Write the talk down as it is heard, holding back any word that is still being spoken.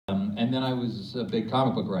And then I was a big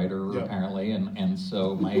comic book writer, apparently, and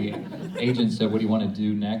so my agent said, what do you want to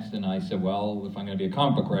do next? And I said, well, if I'm going to be a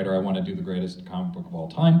comic book writer, I want to do the greatest comic book of all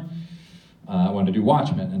time. I want to do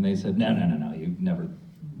Watchmen. And they said, no, you never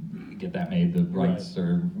get that made. The rights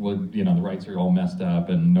are, well, the rights are all messed up,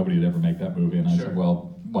 and nobody would ever make that movie. And I said,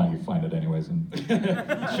 well, why don't you find it anyways and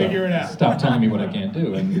figure it out. Stop telling me what I can't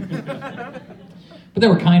do. And but they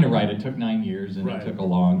were kind of right. It took 9 years, and it took a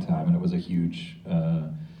long time, and it was a huge,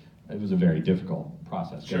 it was a very difficult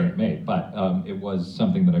process getting it made. But it was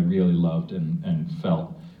something that I really loved and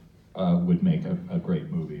felt would make a great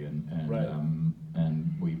movie, and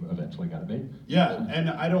we eventually got it made. Yeah, and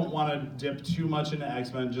I don't want to dip too much into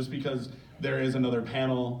X-Men just because there is another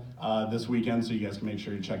panel this weekend, so you guys can make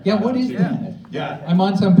sure you check that out. Yeah, what is that? Yeah. I'm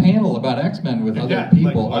on some panel about X-Men with other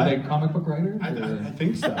people. Like, are they comic book writers? I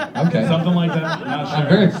think so. Okay. Something like that. I'm not sure. I'm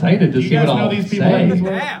very excited to see what I'll these people say.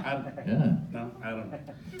 Yeah. No, I don't know.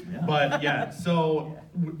 Yeah. But yeah, so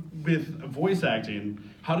with voice acting,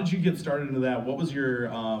 how did you get started into that? What was your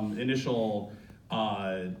initial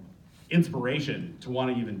inspiration to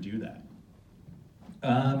want to even do that?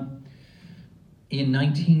 In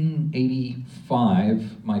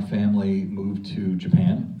 1985, my family moved to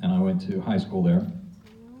Japan, and I went to high school there.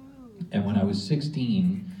 And when I was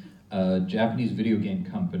 16, a Japanese video game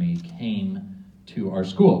company came to our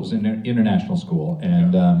school. It was an international school,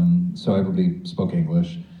 and so everybody spoke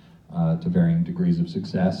English to varying degrees of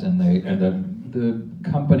success. And the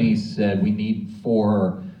company said, we need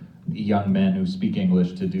 4 young men who speak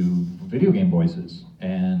English to do video game voices.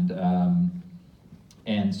 And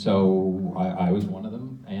so I was one of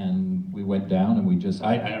them, and we went down and we just,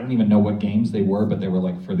 I don't even know what games they were, but they were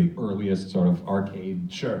like for the earliest sort of arcade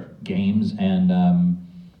games, and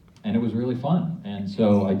it was really fun. And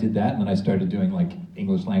so I did that, and then I started doing like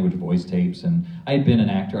English language voice tapes, and I had been an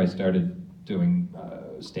actor. I started doing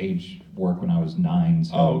stage work when I was 9,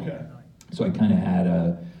 so, so I kind of had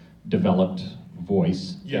a developed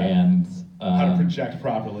voice, and how to project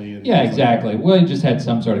properly. And exactly. Well, I just had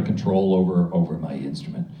some sort of control over my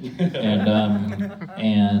instrument, and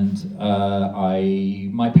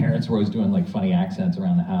my parents were always doing like funny accents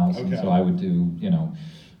around the house, and so I would do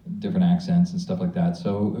different accents and stuff like that.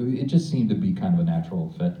 So it just seemed to be kind of a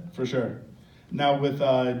natural fit. For sure. Now, with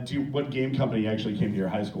what game company actually came to your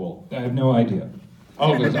high school? I have no idea.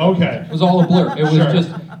 Oh, it was all a blur. It was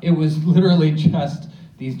it was literally just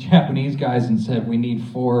these Japanese guys, and said, we need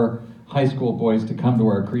 4 high school boys to come to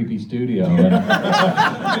our creepy studio,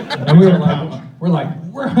 and we were like,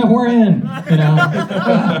 we're in,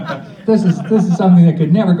 this is something that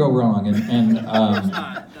could never go wrong, and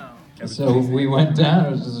so we went down.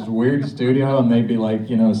 It was just this weird studio, and they'd be like,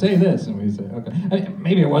 say this, and we'd say, okay.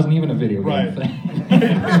 Maybe it wasn't even a video game thing.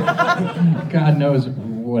 God knows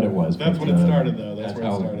what it was. That's when it started, though. That's where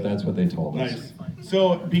it started. That's what they told us. Nice.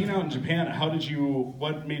 So, being out in Japan,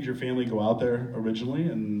 what made your family go out there originally?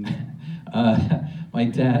 And my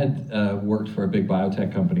dad worked for a big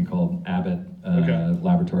biotech company called Abbott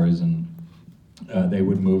Laboratories, and they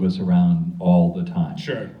would move us around all the time.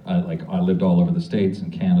 Like I lived all over the States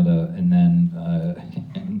and Canada, and then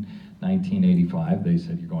in 1985 they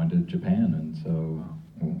said, you're going to Japan, and so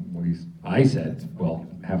I said, well,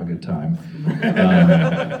 have a good time.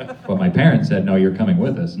 But my parents said, no, you're coming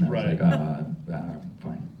with us, and I was like,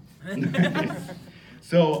 fine.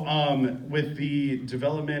 So with the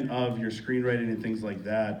development of your screenwriting and things like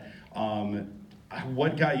that,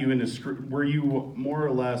 what got you into were you more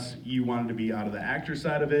or less you wanted to be out of the actor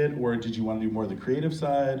side of it, or did you want to do more of the creative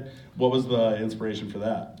side? What was the inspiration for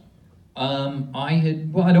that?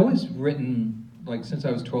 I'd always written, like since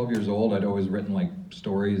I was 12 years old, I'd always written like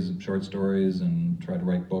short stories, and tried to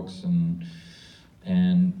write books and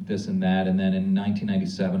this and that. And then in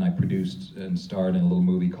 1997, I produced and starred in a little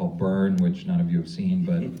movie called Burn, which none of you have seen,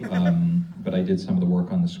 but I did some of the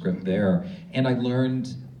work on the script there. And I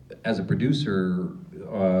learned as a producer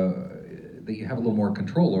that you have a little more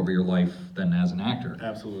control over your life than as an actor.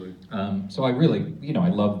 Absolutely. So I really, I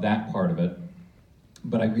love that part of it,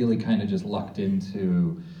 but I really kind of just lucked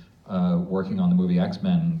into working on the movie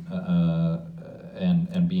X-Men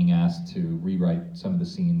and being asked to rewrite some of the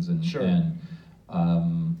scenes, and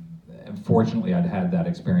fortunately I'd had that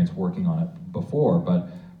experience working on it before, but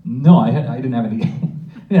no, I didn't have any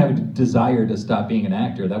didn't have a desire to stop being an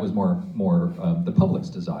actor. That was more the public's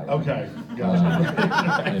desire. Okay,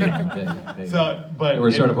 gotcha. They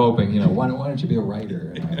were sort of hoping, why don't you be a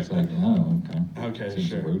writer? And I was like, oh, okay. Okay, Seems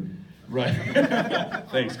sure. rude. Right.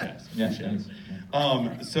 Thanks, guys. Yeah, thanks.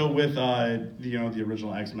 So with the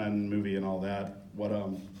original X-Men movie and all that, what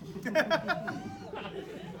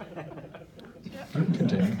You can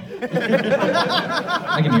continue.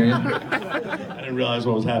 I can hear you. I didn't realize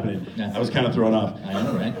what was happening. Yeah. I was kind of thrown off. I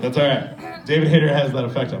know, right? That's all right. David Hayter has that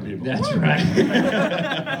effect on people. That's right.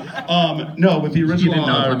 No, with the original. You didn't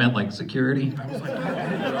know if I meant like security?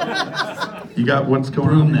 You got what's going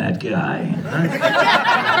Broom on? that guy.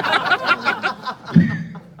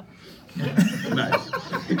 Nice.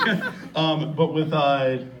 But with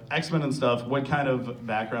X-Men and stuff, what kind of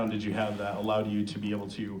background did you have that allowed you to be able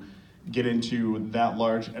to get into that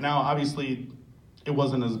large? And now, obviously, it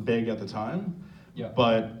wasn't as big at the time. Yeah.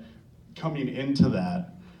 But coming into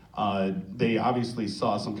that, they obviously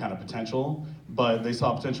saw some kind of potential, but they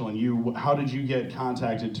saw potential in you. How did you get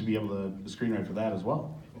contacted to be able to screenwrite for that as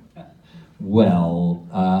well? Well,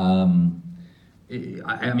 I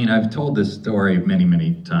mean, I've told this story many,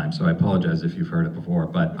 many times, so I apologize if you've heard it before,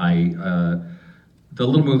 but the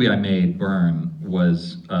little movie I made, Burn,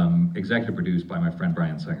 was executive produced by my friend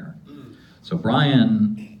Brian Singer. So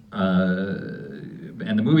Brian,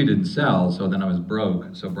 and the movie didn't sell, so then I was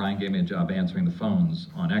broke, so Brian gave me a job answering the phones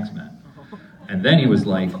on X-Men. And then he was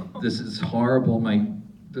like, this is horrible,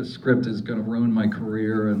 the script is gonna ruin my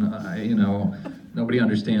career, and nobody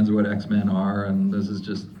understands what X-Men are, and this is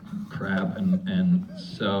just crap. And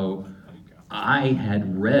so I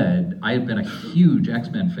had been a huge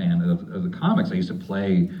X-Men fan of the comics. I used to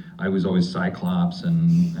play, I was always Cyclops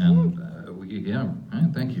yeah,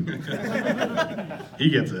 right, thank you. He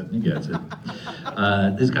gets it. He gets it.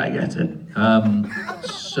 This guy gets it.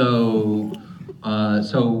 So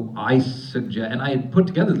I suggest, and I had put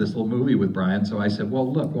together this little movie with Brian, so I said,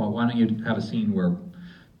 well, look, why don't you have a scene where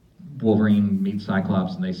Wolverine meets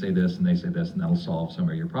Cyclops and they say this and they say this, and that'll solve some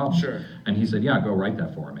of your problems. Sure. And he said, yeah, go write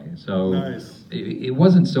that for me. So nice. It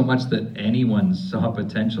wasn't so much that anyone saw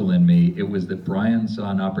potential in me, it was that Brian saw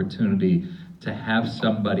an opportunity to have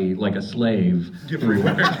somebody like a slave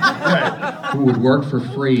who would work for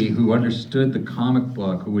free, who understood the comic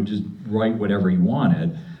book, who would just write whatever he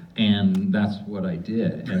wanted, and that's what I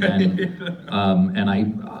did. And then,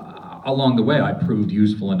 along the way, I proved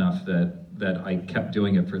useful enough that I kept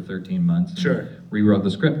doing it for 13 months. Sure. Rewrote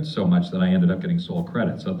the script so much that I ended up getting sole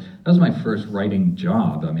credit. So that was my first writing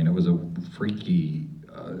job. I mean, it was a freaky,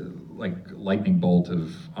 like lightning bolt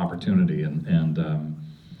of opportunity, and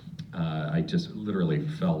I just literally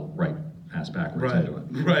fell right ass backwards into it.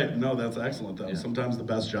 Right. No, that's excellent though. Yeah. Sometimes the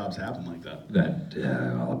best jobs happen like that.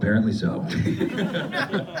 Well, apparently so.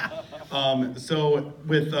 So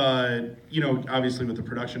with obviously with the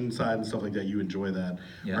production side and stuff like that, you enjoy that.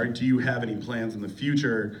 Yeah. Do you have any plans in the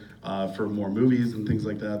future for more movies and things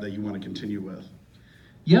like that you want to continue with?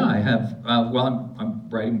 Yeah, I have. Well, I'm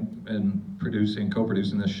writing and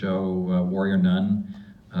co-producing this show, Warrior Nun,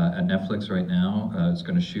 at Netflix right now. It's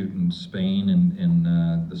going to shoot in Spain in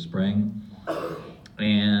the spring.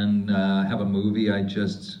 And have a movie I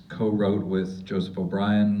just co-wrote with Joseph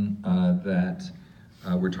O'Brien that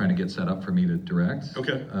we're trying to get set up for me to direct.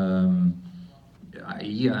 Okay.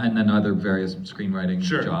 Yeah, and then other various screenwriting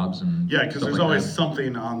jobs. And yeah, because there's like always that.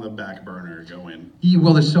 something on the back burner going. Yeah,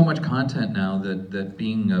 well, there's so much content now that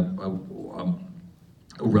being a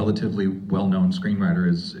relatively well-known screenwriter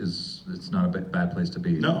it's not a bad place to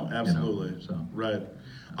be. No, absolutely. Right.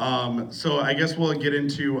 So I guess we'll get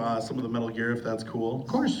into some of the Metal Gear if that's cool. Of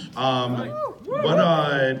course. My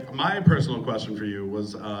personal question for you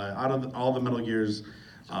was, out of all the Metal Gears,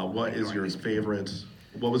 what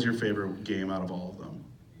was your favorite game out of all of them?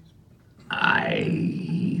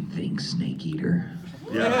 I think Snake Eater.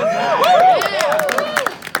 Yeah.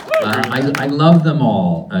 I love them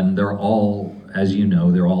all, and they're all, as you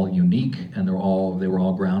know, they're all unique, and they were all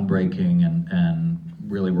groundbreaking and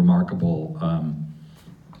really remarkable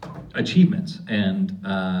achievements. And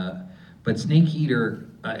but Snake Eater,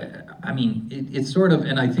 I mean, it's sort of,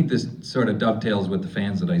 and I think this sort of dovetails with the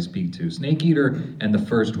fans that I speak to. Snake Eater and the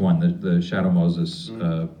first one, the Shadow Moses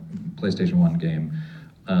PlayStation 1 game,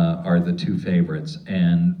 are the two favorites,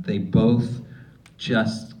 and they both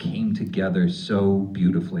just came together so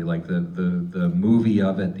beautifully. Like the movie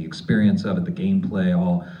of it, the experience of it, the gameplay,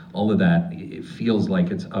 all of that, it feels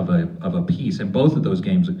like it's of a piece. And both of those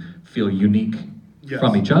games feel unique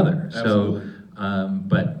from each other. Absolutely. So,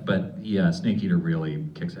 but yeah, Snake Eater really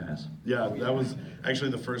kicks ass. Yeah, that was actually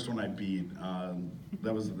the first one I beat. I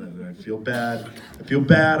feel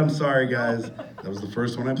bad. I'm sorry, guys. That was the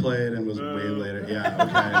first one I played and was way later.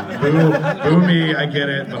 Yeah, okay. Boo me. I get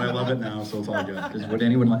it, but I love it now, so it's all good. Would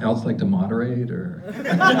anyone else like to moderate, or?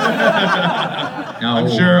 No, I'm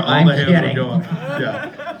sure all the hands kidding. will go up. Yeah.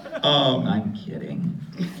 I'm kidding.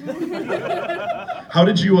 How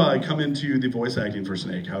did you come into the voice acting for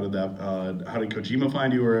Snake? How did Kojima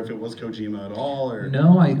find you, or if it was Kojima at all? Or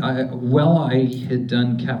No, I had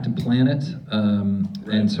done Captain Planet,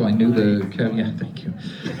 and so I knew yeah, thank you.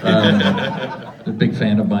 A big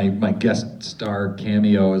fan of my guest star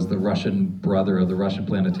cameo as the Russian brother of the Russian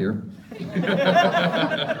Planeteer.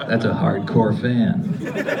 That's a hardcore fan.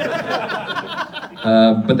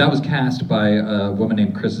 But that was cast by a woman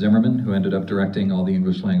named Chris Zimmerman, who ended up directing all the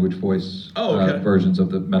English language voice versions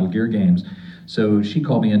of the Metal Gear games. So she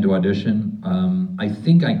called me in to audition. I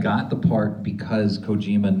think I got the part because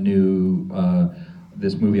Kojima knew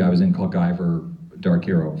this movie I was in called Guyver Dark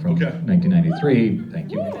Hero from 1993.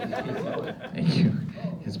 Thank you. Thank you.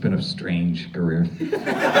 It's been a strange career.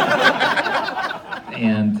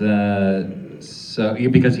 And so,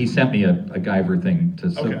 because he sent me a Guyver thing,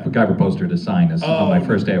 a Guyver poster to sign on my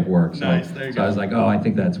first day of work. So, nice. There you go. I was like, I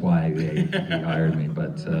think that's why he hired me.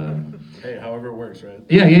 But hey, however it works, right?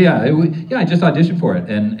 Yeah. I just auditioned for it,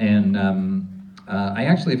 and I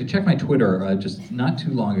actually, if you check my Twitter, just not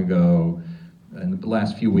too long ago, in the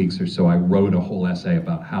last few weeks or so, I wrote a whole essay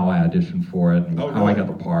about how I auditioned for it, and how I got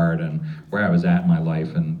the part, and where I was at in my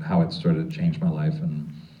life, and how it sort of changed my life, and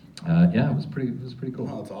it was pretty cool.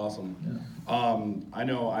 Oh, that's awesome. Yeah. I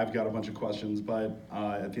know I've got a bunch of questions, but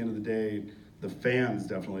at the end of the day, the fans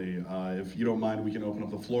definitely, if you don't mind, we can open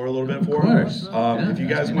up the floor a little bit for them. Of course. If you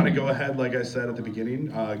guys want to go ahead, like I said at the beginning,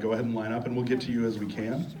 go ahead and line up, and we'll get to you as we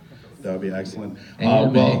can. That would be excellent.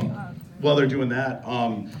 While they're doing that,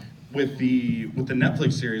 with the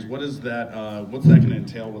Netflix series, what's that going to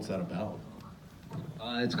entail? What's that about?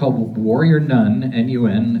 It's called Warrior Nun,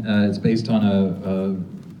 N-U-N. It's based on a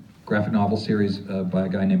graphic novel series by a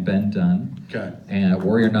guy named Ben Dunn. Okay. And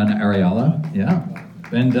Warrior Nun Ariella. Yeah,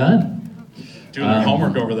 Ben Dunn. Doing their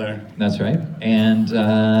homework over there. That's right. And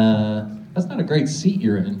that's not a great seat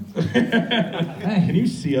you're in. Hey, can you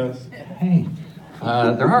see us? Hey,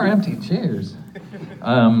 there are empty chairs.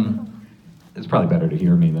 It's probably better to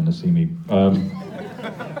hear me than to see me.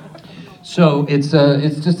 So it's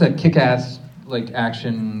just a kick-ass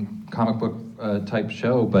action comic book type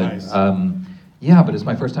show, but nice. But it's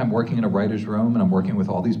my first time working in a writer's room, and I'm working with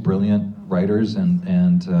all these brilliant writers, and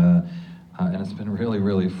it's been really,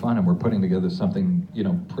 really fun, and we're putting together something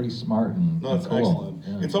pretty smart and No, it's cool. excellent.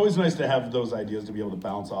 Yeah. It's always nice to have those ideas to be able to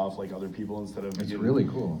bounce off other people instead of. It's really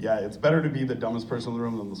cool. Yeah, it's better to be the dumbest person in the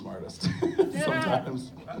room than the smartest.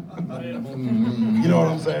 Sometimes. You know what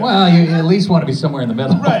I'm saying? Well, you at least want to be somewhere in the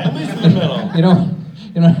middle. Right, at least in the middle. You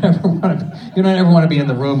don't ever want to be in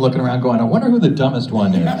the room looking around going, I wonder who the dumbest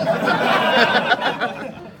one is.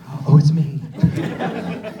 Oh, it's me.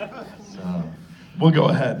 So we'll go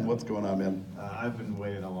ahead. What's going on, man? I've been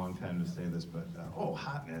waiting a long time to say this, but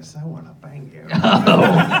hotness, I want to bang you.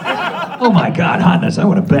 Oh my God, hotness, I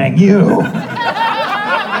want to bang you.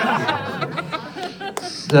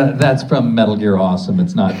 That's from Metal Gear Awesome.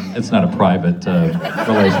 It's not a private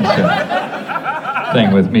relationship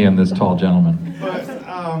thing with me and this tall gentleman. But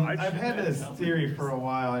I've had this theory for a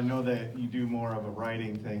while. I know that you do more of a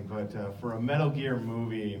writing thing, but for a Metal Gear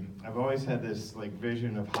movie, I've always had this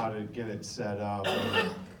vision of how to get it set up.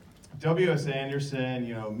 W.S. Anderson,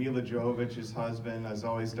 Mila Jovovich's husband, has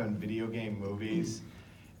always done video game movies,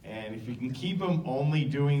 and if you can keep him only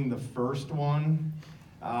doing the first one,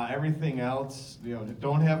 everything else,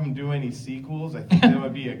 don't have him do any sequels. I think that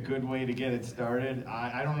would be a good way to get it started.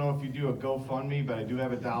 I don't know if you do a GoFundMe, but I do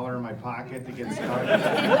have $1 in my pocket to get started.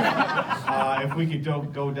 If we could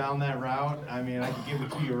go down that route, I could give it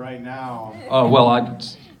to you right now. Oh, well,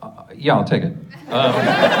 I'll take it.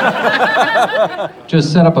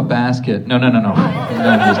 Just set up a basket. No, I'm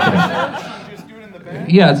just kidding. Just do it in the back?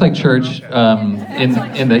 Yeah, it's like church, in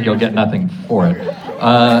that you'll get nothing for it.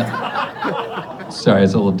 Sorry,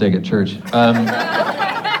 it's a little dig at church.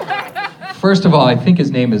 First of all, I think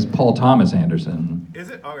his name is Paul Thomas Anderson. Is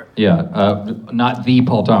it? Okay. Yeah, not the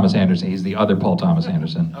Paul Thomas Anderson. He's the other Paul Thomas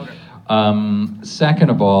Anderson. Okay. Second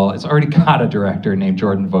of all, it's already got a director named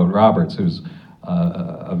Jordan Vogt Roberts, who's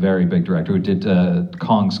a very big director who did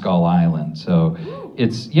Kong Skull Island. So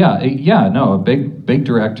it's a big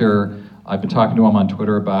director. I've been talking to him on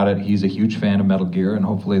Twitter about it. He's a huge fan of Metal Gear, and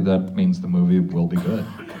hopefully that means the movie will be good.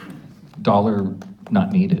 $1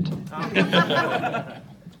 not needed.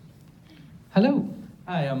 Hello.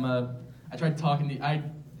 Hi, I tried talking to you.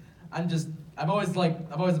 I've always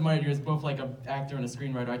admired you as both an actor and a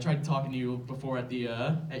screenwriter. I tried talking to you before at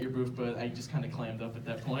your booth, but I just kind of clammed up at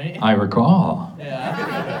that point. I recall.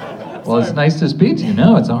 Yeah. Well, it's nice to speak to you.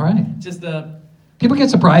 No, it's all right. Just People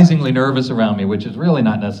get surprisingly nervous around me, which is really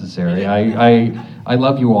not necessary. I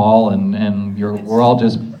love you all, and we're all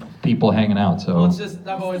just people hanging out. So well, it's just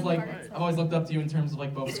I've always I've always looked up to you in terms of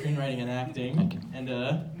like both screenwriting and acting. Thank you. And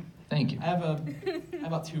Thank you. I have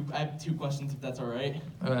two questions, if that's all right.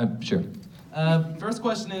 Sure. First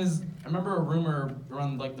question is, I remember a rumor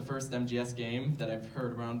around like the first MGS game that I've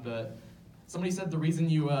heard around, but somebody said the reason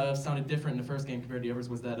you sounded different in the first game compared to the others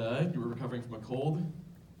was that you were recovering from a cold.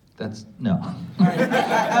 No. All right,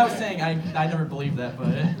 I was saying I never believed that,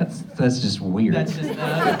 but That's just weird. that's just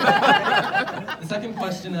the second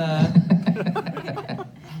question. I'm trying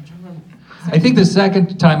to remember. I think the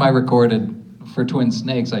second time I recorded for Twin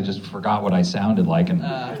Snakes, I just forgot what I sounded like and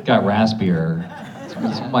got raspier.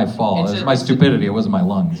 It's my fault. It was my stupidity. It wasn't my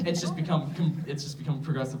lungs. It's just become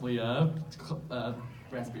progressively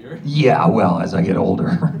raspier. Yeah, well, as I get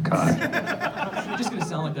older, God. You're just gonna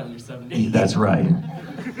sound like that when you're 70. That's right.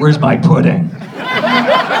 Where's my pudding? That's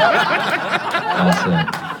it.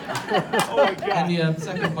 And the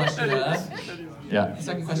second question. Yeah. The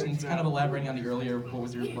second question is kind of elaborating on the earlier. What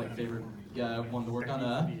was your like favorite one to work on?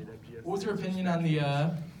 What was your opinion on the?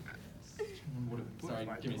 Sorry,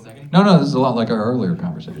 give me a second. No, this is a lot like our earlier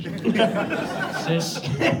conversation.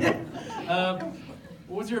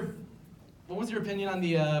 What was your opinion on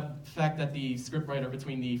the fact that the scriptwriter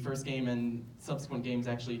between the first game and subsequent games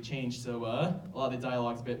actually changed? So a lot of the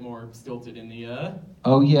dialogue's a bit more stilted in the.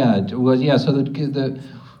 Oh yeah, well yeah. So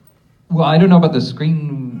well, I don't know about the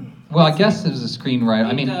screen. Well, I guess it was a screenwriter.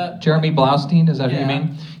 I mean, Jeremy Blaustein, is that who you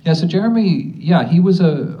mean? Yeah. So Jeremy, yeah, he was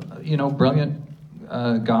a brilliant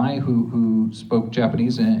guy who spoke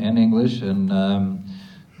Japanese and English, and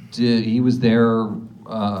he was there.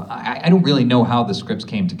 I don't really know how the scripts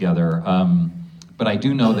came together, but I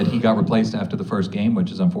do know that he got replaced after the first game,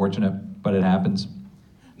 which is unfortunate, but it happens.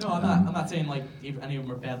 No, I'm not saying like any of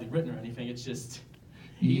them are badly written or anything. It's just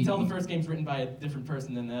you can tell the first game's written by a different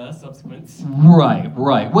person than the subsequent.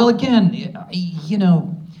 Right. Well, again,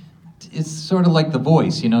 it's sort of like The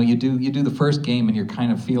Voice. You do the first game and you're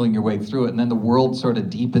kind of feeling your way through it, and then the world sort of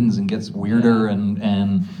deepens and gets weirder,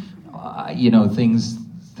 and things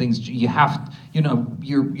you have.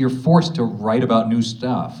 You're forced to write about new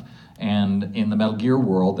stuff, and in the Metal Gear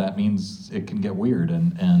world, that means it can get weird,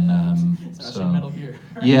 so Metal Gear.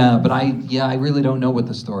 Yeah, but I really don't know what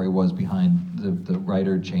the story was behind the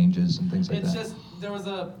writer changes and things like that. It's just there was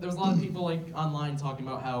a lot of people like online talking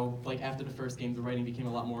about how like after the first game the writing became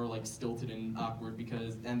a lot more like stilted and awkward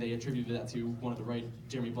and they attributed that to one of the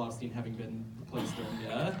Jeremy Blaustein having been replaced during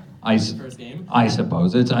the first game. I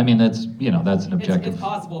suppose that's an objective. It's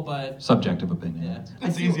possible, but subjective opinion. Yeah.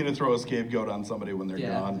 It's easy to throw a scapegoat on somebody when they're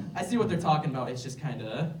gone. I see what they're talking about. It's just kind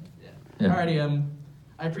of Yeah.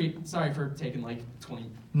 Alrighty. Sorry for taking like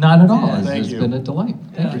 20. Not at all. Yeah. It's been a delight.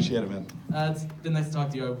 I appreciate it, man. It's been nice to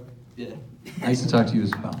talk to you. Yeah. Nice to talk to you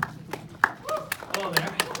as well. Hello there.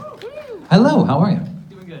 Hello, how are you?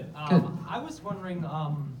 Doing good. Good. I was wondering,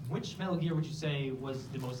 which Metal Gear would you say was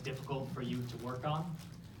the most difficult for you to work on?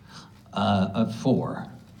 4.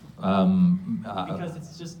 Because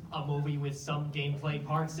it's just a movie with some gameplay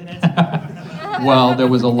parts in it. Well, there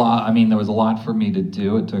was a lot. There was a lot for me to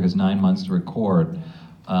do. It took us 9 months to record.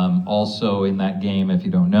 Also, in that game, if you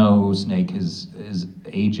don't know, Snake is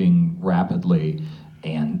aging rapidly,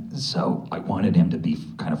 and so I wanted him to be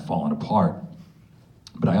kind of falling apart.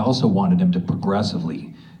 But I also wanted him to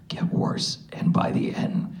progressively get worse, and by the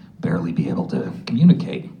end, barely be able to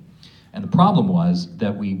communicate. And the problem was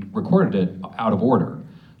that we recorded it out of order,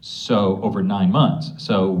 so over 9 months.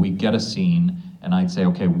 So we'd get a scene, and I'd say,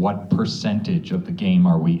 okay, what percentage of the game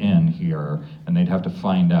are we in here? And they'd have to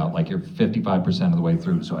find out, like, you're 55% of the way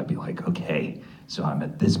through. So I'd be like, okay, so I'm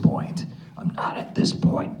at this point. I'm not at this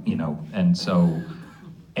point, And so,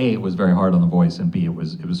 A, it was very hard on the voice, and B, it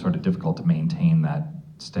was sort of difficult to maintain that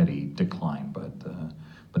steady decline. But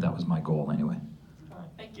that was my goal anyway. All right,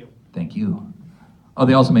 thank you. Thank you. Oh,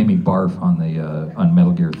 they also made me barf on on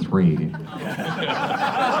Metal Gear 3.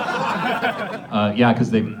 Yeah,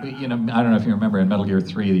 because I don't know if you remember in Metal Gear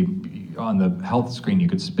 3, on the health screen you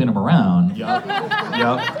could spin him around. Yep.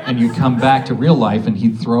 And you'd come back to real life and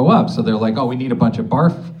he'd throw up. So they're like, oh, we need a bunch of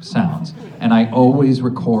barf sounds. And I always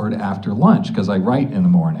record after lunch because I write in the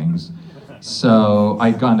mornings. So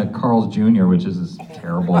I'd gone to Carl's Jr., which is this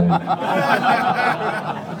terrible, so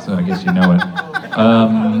I guess you know it.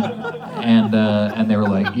 And they were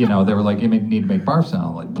like, you need to make barf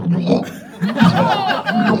sound, like,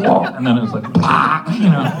 and then it was like,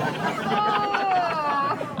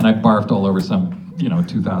 and I barfed all over some,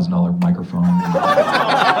 $2,000 microphone.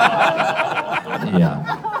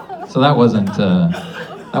 Yeah, so that wasn't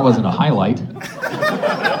a highlight.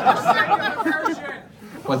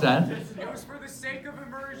 What's that?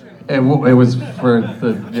 It was for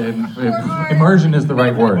immersion is the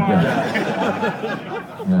right word.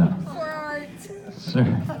 Yeah.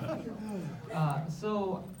 Sir.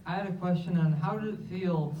 So I had a question on how did it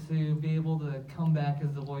feel to be able to come back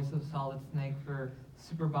as the voice of Solid Snake for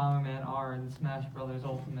Super Bomberman R and Smash Brothers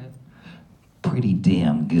Ultimate? Pretty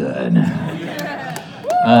damn good.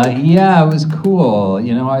 Yeah, it was cool.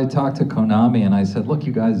 You know, I talked to Konami and I said, look,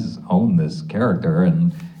 you guys own this character,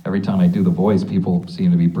 and every time I do the voice, people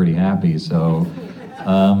seem to be pretty happy. So,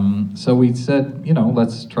 so we said, you know,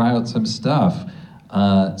 let's try out some stuff.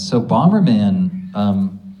 So Bomberman,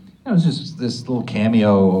 it was just this little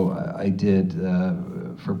cameo I did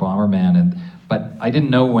for Bomberman, but I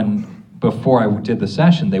didn't know before I did the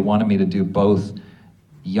session, they wanted me to do both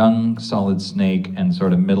young Solid Snake and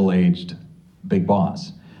sort of middle-aged Big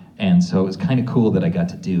Boss. And so it was kind of cool that I got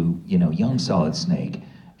to do, you know, young Solid Snake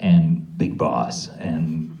and Big Boss.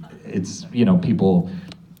 And it's, you know,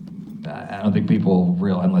 I don't think people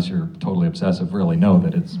unless you're totally obsessive, really know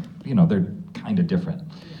that it's, you know, they're kind of different.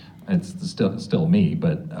 It's still me,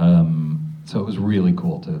 but so it was really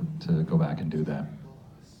cool to go back and do that.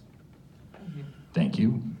 Thank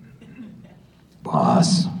you,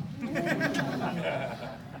 boss.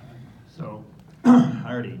 So, I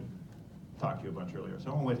already talked to you a bunch earlier,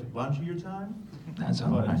 so I won't waste a bunch of your time. That's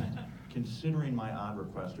all But right. considering my odd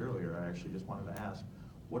request earlier, I actually just wanted to ask,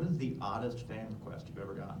 what is the oddest fan request you've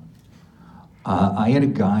ever gotten? I had a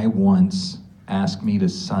guy once ask me to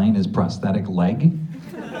sign his prosthetic leg,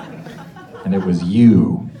 and it was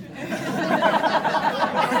you.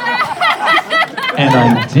 And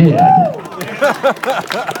I did.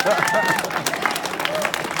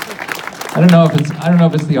 I don't know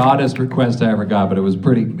if it's the oddest request I ever got, but it was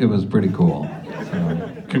pretty cool.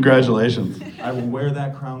 So. Congratulations. I will wear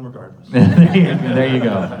that crown regardless. There you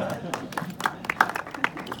go.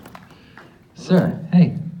 Sir,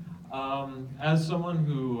 hey. As someone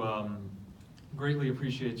who greatly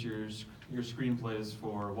appreciates your screenplays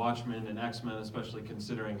for Watchmen and X-Men, especially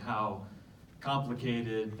considering how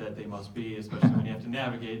complicated that they must be, especially when you have to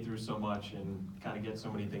navigate through so much and kind of get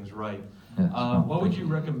so many things right. What would you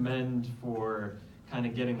recommend for kind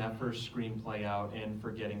of getting that first screenplay out and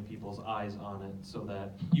for getting people's eyes on it so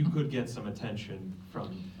that you could get some attention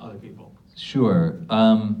from other people? Sure.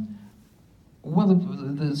 Well,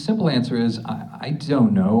 the simple answer is I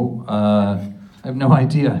don't know. I have no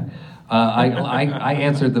idea. I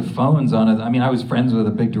answered the phones on it. I mean, I was friends with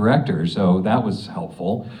a big director, so that was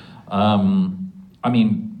helpful. I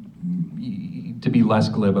mean, to be less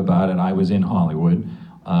glib about it, I was in Hollywood.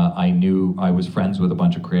 I was friends with a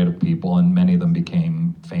bunch of creative people, and many of them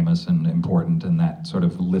became famous and important, and that sort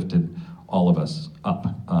of lifted all of us up.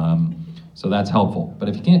 So that's helpful. But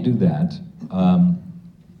if you can't do that,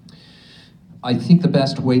 I think the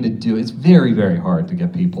best way to do it's very, very hard to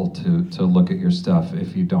get people to look at your stuff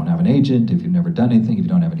if you don't have an agent, if you've never done anything, if you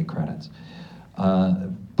don't have any credits.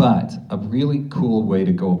 But a really cool way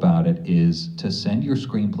to go about it is to send your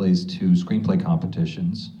screenplays to screenplay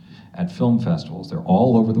competitions at film festivals. They're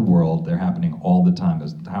all over the world. They're happening all the time.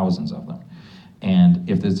 There's thousands of them. And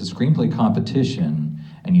if there's a screenplay competition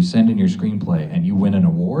and you send in your screenplay and you win an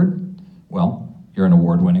award, well, you're an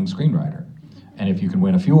award-winning screenwriter. And if you can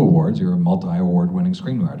win a few awards, you're a multi-award winning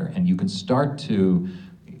screenwriter. And you can start to,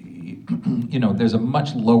 you know, there's a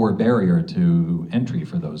much lower barrier to entry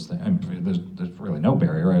for those things. I mean, there's really no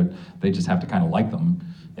barrier. They just have to kind of like them.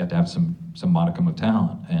 You have to have some modicum of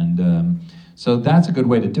talent. And so that's a good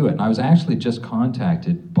way to do it. And I was actually just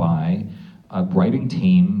contacted by a writing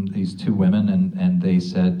team, these two women, and they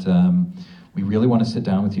said, we really want to sit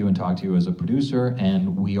down with you and talk to you as a producer,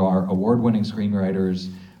 and we are award-winning screenwriters.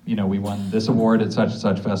 You know, we won this award at such and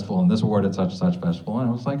such festival and this award at such and such festival. And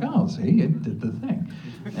I was like, oh, see, it did the thing.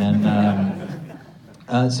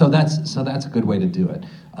 And so that's a good way to do it.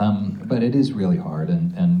 But it is really hard,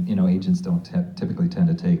 and you know, agents don't typically tend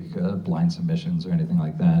to take blind submissions or anything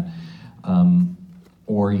like that.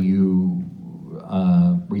 Or you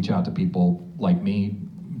reach out to people like me,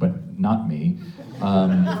 but not me,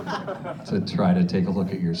 to try to take a look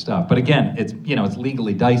at your stuff. But again, it's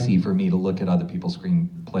legally dicey for me to look at other people's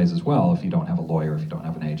screenplays as well if you don't have a lawyer, if you don't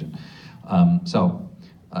have an agent. So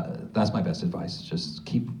that's my best advice. Just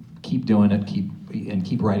keep doing it,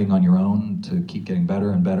 keep writing on your own to keep getting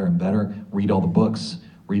better and better and better. Read all the books,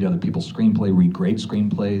 read other people's screenplay, read great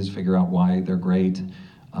screenplays, figure out why they're great,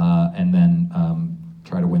 and then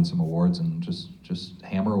try to win some awards and just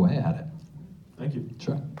hammer away at it. Thank you.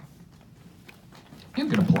 Sure. You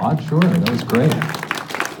can applaud, sure. That was great.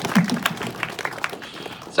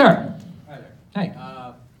 Sir. Hi there. Hey.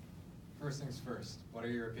 First things first, what are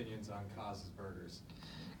your opinions on Kaz's Burgers?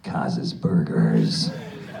 Kaz's Burgers.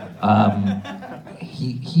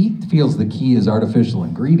 He feels the key is artificial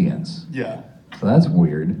ingredients. Yeah. So that's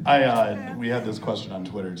weird. We had this question on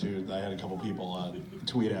Twitter too. I had a couple people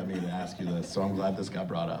tweet at me to ask you this, so I'm glad this got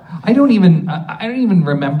brought up. I don't even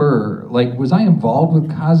remember, like, was I involved with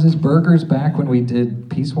Kaz's Burgers back when we did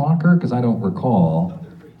Peace Walker? Because I don't recall.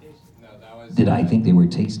 No, that was. Did I think they were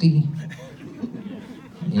tasty?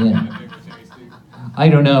 Yeah. I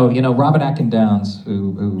don't know. You know, Robin Atkin-Downs,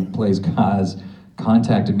 who plays Kaz,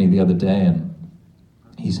 contacted me the other day, and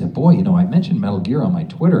he said, boy, you know, I mentioned Metal Gear on my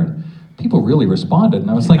Twitter, and people really responded.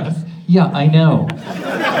 And I was like, yeah, I know.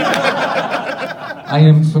 I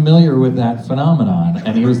am familiar with that phenomenon.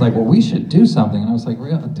 And he was like, well, we should do something. And I was like,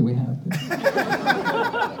 really? Do we have to?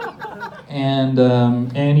 And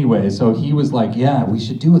anyway, so he was like, yeah, we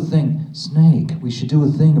should do a thing. Snake, we should do a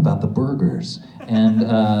thing about the burgers. And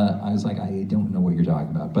I was like, I don't know what you're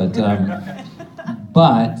talking about.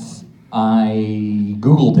 But I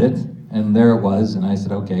Googled it, and there it was. And I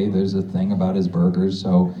said, okay, there's a thing about his burgers.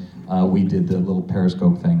 So we did the little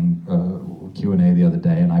Periscope thing, Q&A the other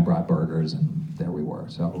day, and I brought burgers, and there we were.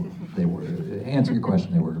 So they were, to answer your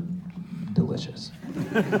question, they were delicious.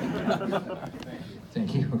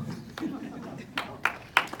 Thank you.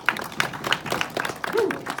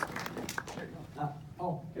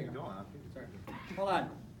 Hold on.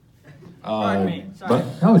 Pardon me. Sorry.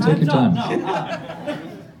 No, take your time. No,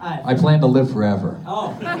 I plan to live forever.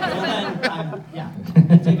 well then, yeah.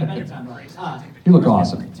 Take a better time. You look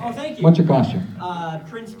awesome. Oh, thank you. What's your costume?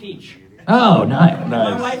 Prince Peach. Oh, nice.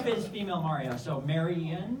 My wife is female Mario, so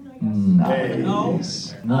Marianne, I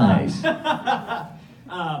guess. Nice. No?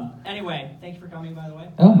 Anyway, thank you for coming, by the way.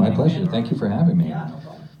 Oh, my pleasure. Thank you for having me. Yeah, no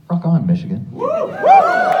problem. Rock on, Michigan.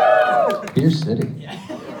 Beer City. Yeah.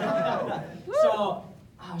 So,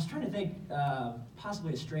 I was trying to think,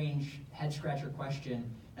 possibly a strange head-scratcher question.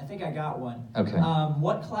 I think I got one. Okay.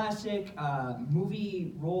 What classic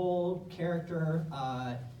movie role, character,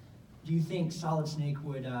 do you think Solid Snake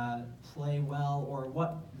would play well, or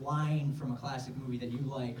what line from a classic movie that you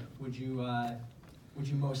like would you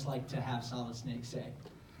most like to have Solid Snake say?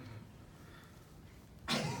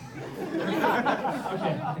 Okay,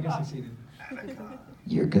 I think I succeeded.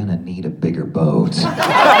 You're gonna need a bigger boat.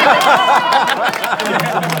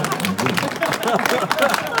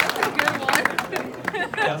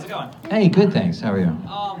 How's it going? Hey, good, thanks. How are you?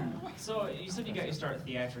 So you said you got your start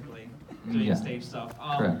theatrically, doing Yeah. stage stuff.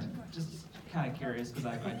 Correct. Just kind of curious, because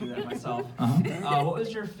I do that myself. Uh-huh. What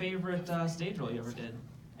was your favorite stage role you ever did,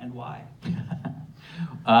 and why?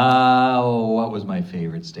 What was my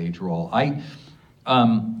favorite stage role?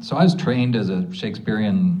 So I was trained as a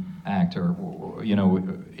Shakespearean actor. You know,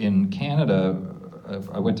 in Canada,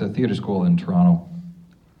 I went to theater school in Toronto,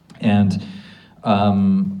 and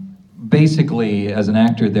basically, as an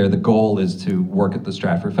actor there, the goal is to work at the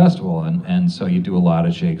Stratford Festival, and so you do a lot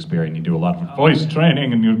of Shakespeare, and you do a lot of voice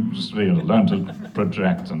training, and you just learn to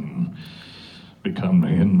project and become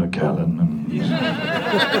Ian McKellen, and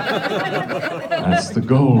that's the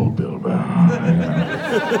goal, Bilbo.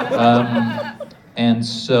 And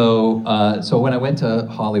so when I went to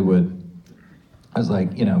Hollywood, I was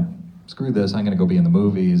like, you know, screw this, I'm gonna go be in the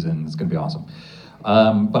movies, and it's gonna be awesome.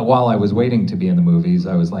 But while I was waiting to be in the movies,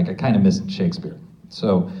 I was like, I kind of missed Shakespeare.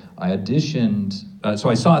 So I auditioned, so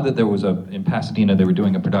I saw that there was in Pasadena, they were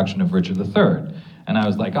doing a production of Richard III. And I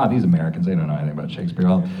was like, these Americans, they don't know anything about Shakespeare.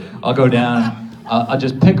 I'll go down, I'll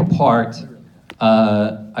just pick a part.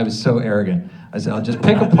 I was so arrogant. I said, I'll just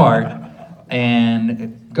pick a part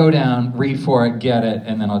and go down, read for it, get it,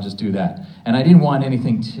 and then I'll just do that. And I didn't want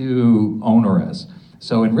anything too onerous.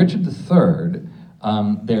 So in Richard III,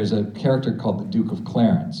 there's a character called the Duke of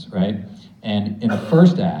Clarence, right? And in the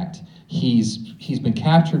first act, he's been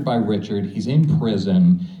captured by Richard, he's in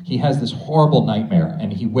prison, he has this horrible nightmare,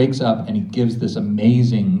 and he wakes up and he gives this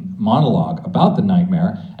amazing monologue about the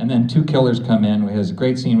nightmare, and then two killers come in, he has a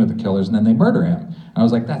great scene with the killers, and then they murder him. And I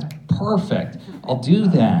was like, that's perfect. I'll do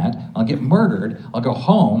that, I'll get murdered, I'll go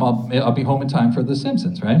home, I'll be home in time for The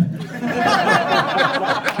Simpsons, right?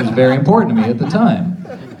 Which was very important to me at the time.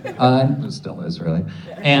 It still is, really.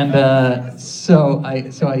 And so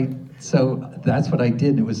that's what I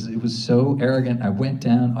did. It was so arrogant. I went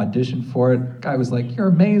down, auditioned for it. Guy was like, "You're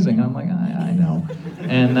amazing." I'm like, I know.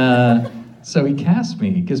 And so he cast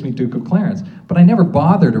me. He gives me Duke of Clarence. But I never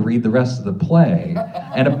bother to read the rest of the play.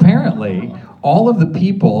 And apparently, all of the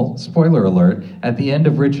people, spoiler alert, at the end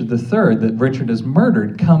of Richard III that Richard has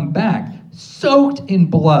murdered come back soaked in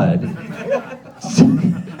blood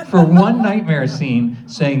for one nightmare scene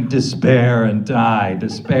saying despair and die,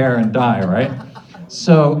 right?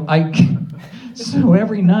 So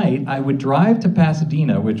every night I would drive to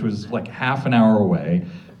Pasadena, which was like half an hour away,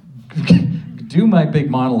 do my big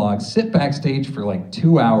monologue, sit backstage for like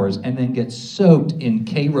 2 hours, and then get soaked in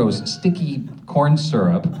Kairos sticky corn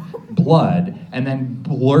syrup, blood, and then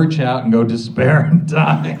lurch out and go despair and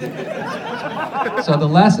die. So the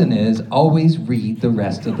lesson is always read the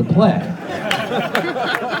rest of the play.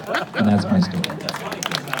 And that's my story. That's funny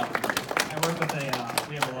because I work with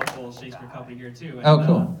we have a local Shakespeare company here too. And, Oh,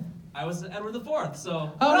 cool. I was Edward IV,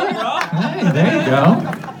 so Oh, what up, yeah. bro? Hey, there you go.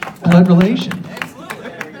 Blood relation. Absolutely.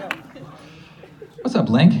 There you go. What's up,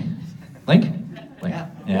 Link? Link? Link.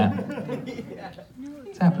 Yeah.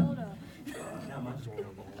 What's happening?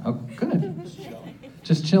 Oh, good.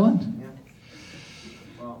 Just chilling?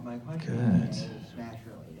 Well, my question Good. is Smash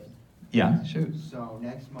related. Yeah, shoot. So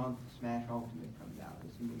next month, Smash Ultimate comes out.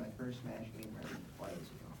 It's gonna be my first Smash game ready to play.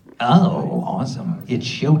 Oh, awesome. It's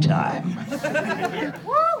showtime.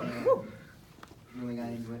 Really got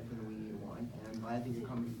into it for the Wii U one, and I'm glad that you're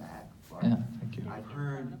coming back. But Yeah, thank you. I've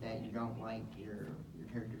heard that you don't like your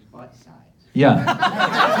character's butt size. Yeah.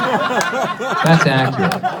 That's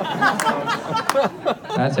accurate.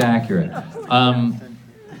 That's accurate.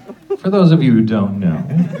 For those of you who don't know,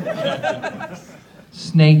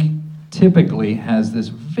 Snake typically has this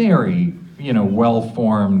very,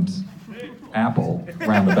 well-formed apple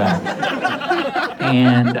around the back.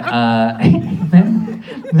 And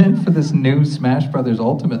then for this new Smash Brothers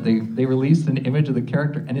Ultimate, they released an image of the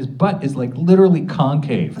character, and his butt is like literally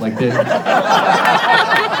concave, like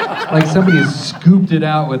somebody has scooped it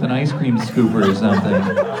out with an ice cream scooper or something.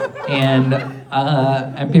 And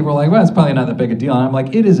people were like, well, it's probably not that big a deal. And I'm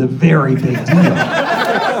like, it is a very big deal.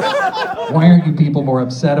 Why aren't you people more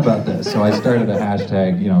upset about this? So I started a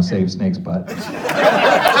hashtag, save Snake's butt.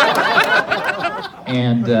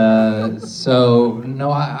 And so,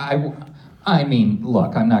 no, I mean,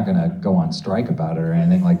 look, I'm not gonna go on strike about it or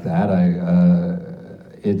anything like that.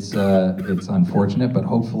 It's unfortunate, but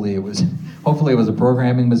hopefully it was a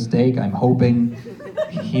programming mistake. I'm hoping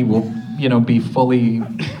he will, be fully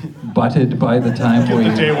butted by the time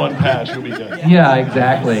Get the day one patch, you'll be good. Yeah,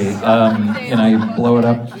 exactly. And I blow it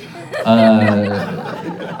up.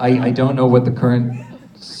 I don't know what the current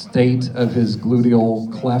state of his gluteal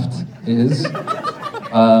cleft is,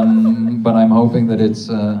 but I'm hoping that it's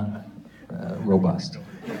robust. One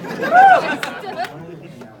other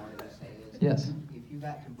thing I wanted to say is, Yes. if you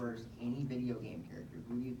got to verse any video game character,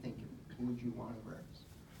 who would you want to verse?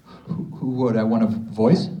 Who would I want to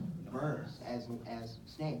voice? Verse as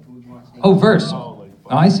Snake. Who would you want Snake? Oh, verse. Oh, like,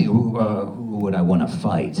 Oh, I see. Who would I want to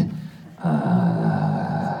fight?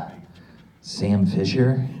 Sam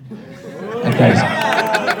Fisher.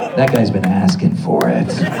 That guy's been asking for it.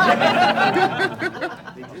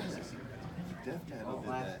 Well,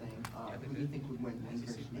 last thing, who do you think would win, Link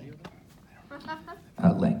or Snake?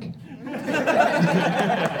 Link.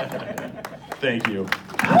 Thank you.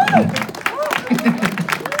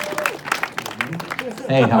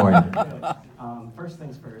 Hey, how are you? First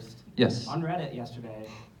things first. Yes. On Reddit yesterday,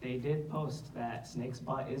 they did post that Snake's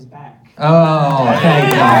butt is back. Oh,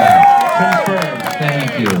 thank you. Confirmed.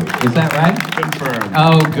 Thank you. Is that right? Confirmed.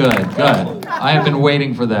 Oh, good. I have been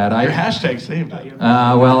waiting for that. Your hashtag saved it.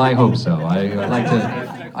 Well, I hope so. I like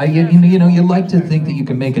to. You like to think that you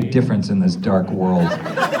can make a difference in this dark world.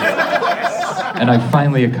 And I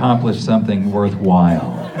finally accomplished something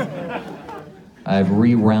worthwhile. I've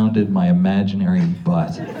rerounded my imaginary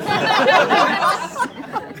butt.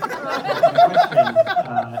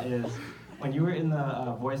 My question is, when you were in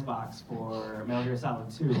the voice box for Metal Gear Solid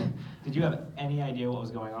 2, did you have any idea what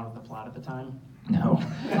was going on with the plot at the time? No.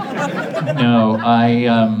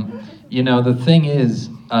 No, the thing is,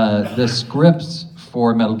 the scripts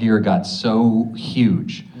for Metal Gear got so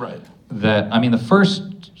huge. Right. That, the first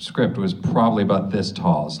script was probably about this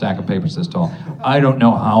tall, a stack of papers this tall. I don't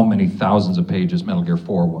know how many thousands of pages Metal Gear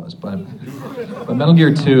 4 was, but Metal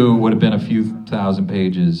Gear 2 would have been a few thousand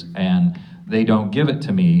pages, and they don't give it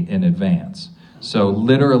to me in advance. So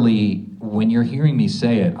literally, when you're hearing me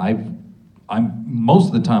say it, most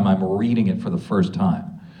of the time I'm reading it for the first time.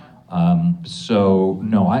 So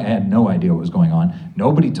no, I had no idea what was going on.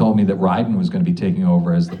 Nobody told me that Raiden was going to be taking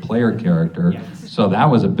over as the player character, so that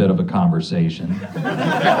was a bit of a conversation.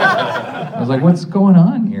 I was like, what's going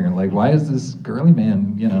on here? Like, why is this girly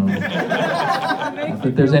man, not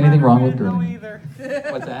that there's anything wrong with girly man.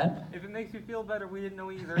 What's that? If it makes you feel better, we didn't know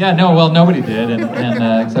either. Yeah, no, well, nobody did,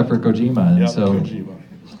 and except for Kojima, and Yep, so Kojima.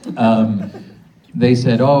 they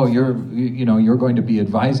said, "Oh, you're going to be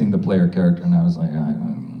advising the player character," and I was like,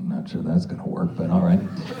 "I'm not sure that's going to work, but all right."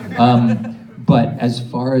 But as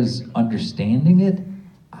far as understanding it,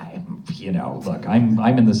 look, I'm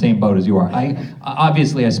in the same boat as you are.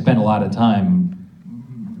 Obviously I spent a lot of time,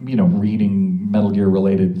 reading Metal Gear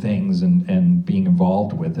related things and being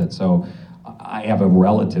involved with it. So I have a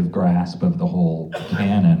relative grasp of the whole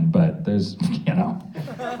canon, but there's, you know,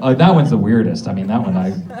 that one's the weirdest. I mean, that one,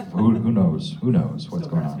 who knows what's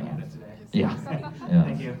going on there. Yeah.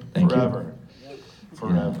 Thank you. Thank Forever. you.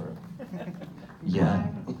 Forever. Yeah.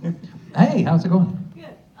 Hey, how's it going?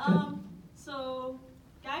 Good. So,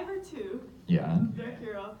 Guyver 2. Yeah. Dark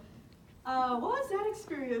Hero. What was that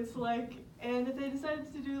experience like? And if they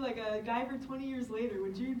decided to do like a Guyver 20 years later,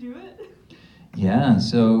 would you do it? Yeah,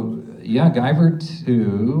 so, Guyver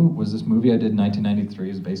 2 was this movie I did in 1993.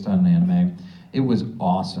 It was based on an anime. It was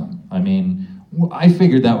awesome. I mean, I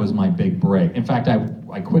figured that was my big break. In fact,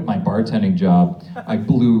 I quit my bartending job. I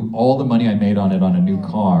blew all the money I made on it on a new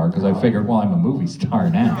car, because I figured, well, I'm a movie star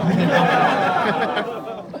now.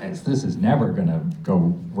 This is never going to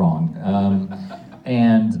go wrong.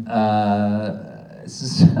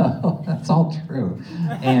 So that's all true.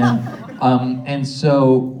 And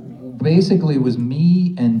so basically it was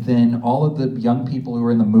me and then all of the young people who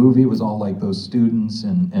were in the movie. It was all like those students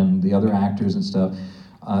and the other actors and stuff.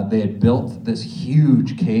 They had built this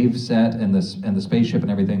huge cave set and the spaceship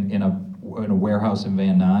and everything in a warehouse in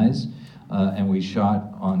Van Nuys. And we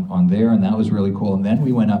shot on there, and that was really cool. And then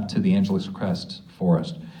we went up to the Angeles Crest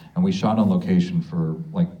Forest, and we shot on location for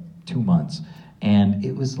like 2 months. And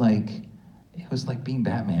it was like being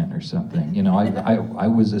Batman or something. You know, I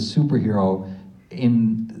was a superhero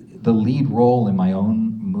in the lead role in my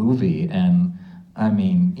own movie, and I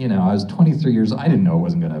mean, you know, I was 23 years old. I didn't know it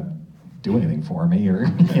wasn't gonna do anything for me, or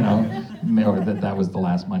you know, or that was the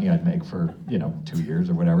last money I'd make for 2 years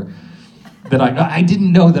or whatever. That I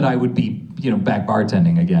didn't know that I would be back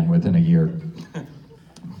bartending again within a year.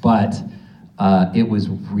 But it was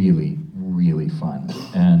really, really fun,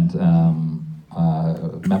 and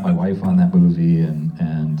met my wife on that movie, and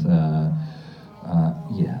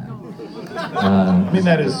yeah. I mean,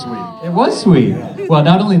 that is sweet. It was sweet. Well,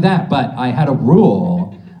 not only that, but I had a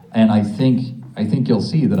rule, and I think you'll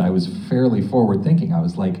see that I was fairly forward thinking. I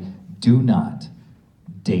was like, do not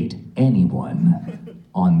date anyone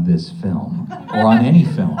on this film or on any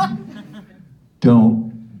film. Don't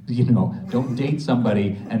date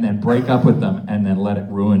somebody and then break up with them and then let it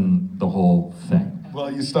ruin the whole thing. Well,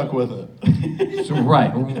 you stuck with it. So,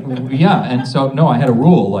 right, yeah, and so, no, I had a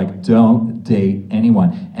rule, like, don't date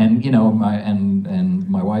anyone. And,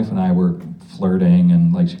 my wife and I were flirting,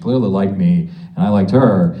 and, like, she clearly liked me, and I liked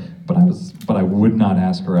her, but I would not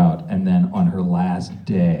ask her out. And then on her last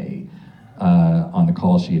day, on the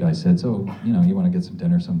call sheet, I said, so, you want to get some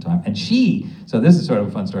dinner sometime? And so this is sort of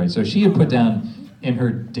a fun story. So she had put down in her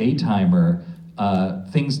day timer,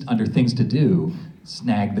 things to do,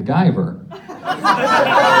 snag the Guyver.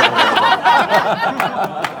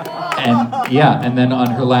 And then on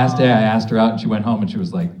her last day, I asked her out, and she went home, and she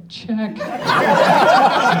was like, check. Did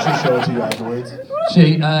she show it to you afterwards?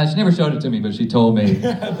 She never showed it to me, but she told me.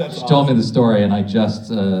 Told me the story, and I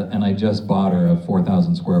just bought her a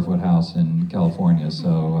 4,000 square foot house in California.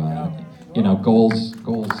 So goals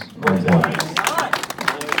are important.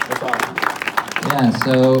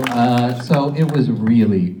 Yeah. So it was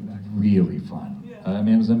really, really fun. I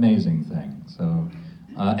mean, it was an amazing thing. So,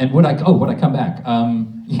 and would I come back?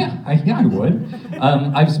 Yeah, I would.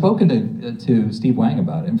 I've spoken to Steve Wang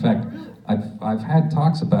about it. In fact, I've had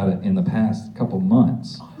talks about it in the past couple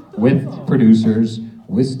months with producers,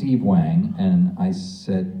 with Steve Wang, and I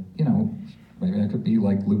said, maybe I could be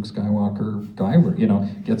like Luke Skywalker Guyver,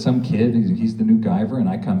 get some kid, he's the new Guyver, and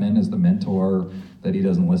I come in as the mentor that he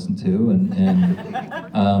doesn't listen to, and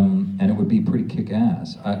it would be pretty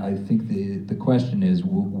kick-ass. I think the question is,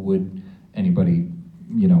 would anybody,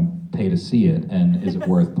 pay to see it, and is it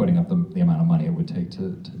worth putting up the amount of money it would take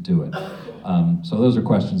to do it? So those are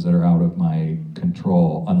questions that are out of my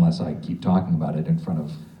control, unless I keep talking about it in front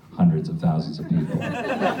of hundreds of thousands of people,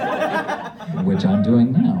 which I'm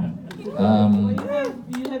doing now. You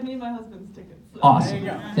have me and my husband's tickets. So. Awesome.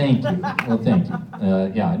 Thank you. Well, thank you.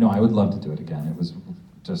 I would love to do it again. It was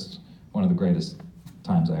just one of the greatest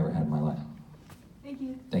times I ever had in my life. Thank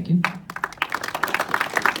you. Thank you.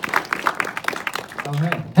 Oh,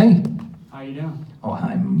 hey. Hey. How you doing? Oh,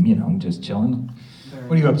 I'm, just chilling.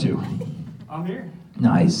 What are you up to? I'm here.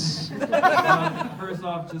 Nice. First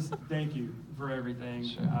off, just thank you for everything.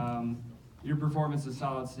 Sure. Your performance as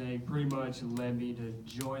Solid Snake pretty much led me to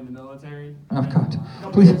join the military. Oh, God. A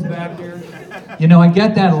couple Please. years back here. I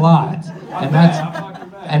get that a lot,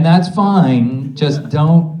 and that's fine. Just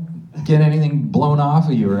don't get anything blown off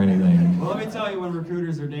of you or anything. Well, let me tell you, when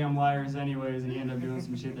recruiters are damn liars anyways, and you end up doing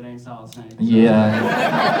some shit that ain't Solid Snake. So. Yeah.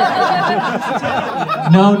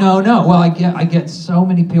 No. Well, I get so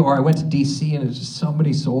many people. Or I went to DC and it's just so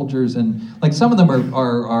many soldiers, and like some of them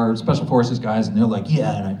are special forces guys, and they're like,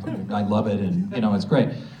 yeah, and I love it, and it's great.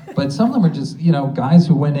 But some of them are just guys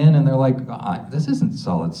who went in and they're like, this isn't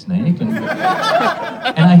Solid Snake, and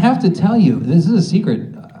I have to tell you, this is a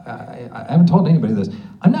secret. I haven't told anybody this.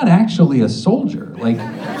 I'm not actually a soldier. Like,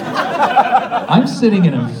 I'm sitting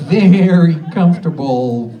in a very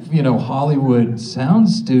comfortable, Hollywood sound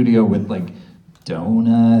studio with like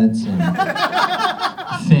donuts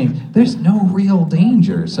and things. There's no real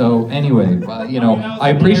danger. So anyway, I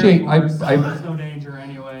appreciate. There's no danger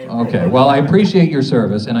anyway. Okay. Well, I appreciate your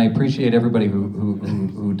service, and I appreciate everybody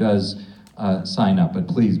who does sign up. But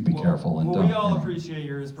please be careful and don't. We all appreciate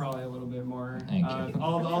yours probably a little bit more. Thank you.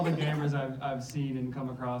 All the gamers I've seen and come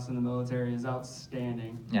across in the military is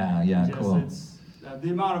outstanding. Yeah, cool. It's the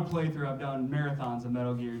amount of playthrough I've done marathons of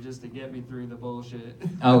Metal Gear just to get me through the bullshit.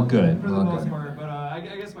 Oh, good. For the Well, most good. part. But I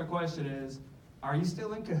guess my question is, are you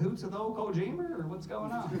still in cahoots with old Kojima, or what's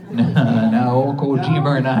going on? No,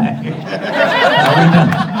 Kojima and I.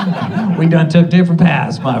 we done took different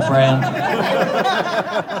paths, my friend.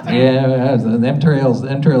 Yeah, them trails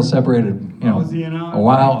separated, a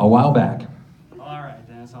while back. All right,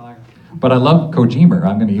 then that's all I got. But I love Kojima.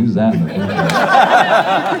 I'm going to use that in the future.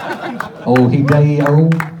 Oh, Hideo.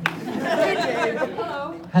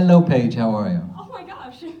 Hello. Hello, Paige. How are you? Oh my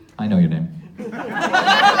gosh. I know your name.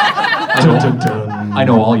 I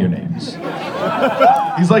know all your names.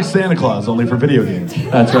 He's like Santa Claus, only for video games.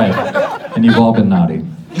 That's right. And you've all been naughty.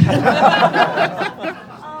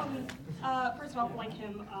 First off, like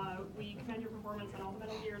him, we commend your performance on all the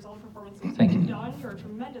Metal Gears, all the performances Thank you've you. done. You're a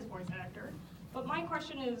tremendous voice actor. But my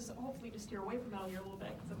question is, hopefully to steer away from Metal Gear a little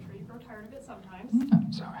bit, because I'm sure you grow tired of it sometimes.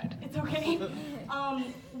 It's all right. It's okay.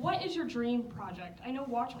 What is your dream project? I know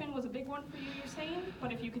Watchmen was a big one for you, you're saying,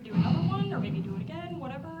 but if you could do another one, or maybe do it again,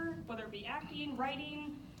 whatever, whether it be acting,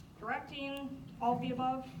 writing, directing, all of the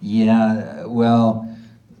above? Yeah, well,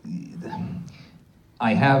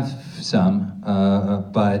 I have some,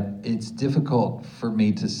 but it's difficult for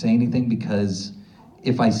me to say anything because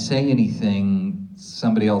if I say anything,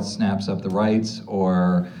 somebody else snaps up the rights,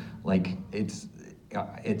 or like it's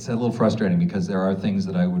a little frustrating because there are things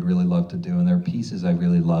that I would really love to do, and there are pieces I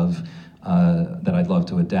really love that I'd love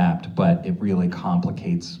to adapt, but it really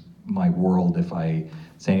complicates my world if I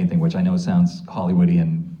say anything, which I know sounds Hollywoody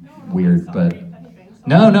and weird, but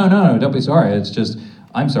no, don't be sorry. It's just,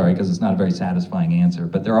 I'm sorry because it's not a very satisfying answer,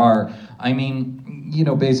 but there are,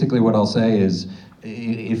 basically what I'll say is,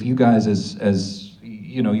 if you guys as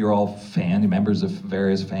you're all members of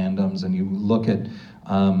various fandoms, and you look at,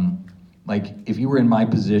 if you were in my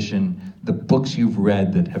position, the books you've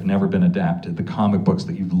read that have never been adapted, the comic books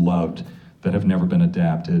that you've loved that have never been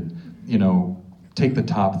adapted, take the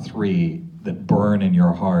top 3 that burn in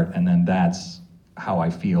your heart, and then that's how I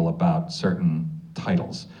feel about certain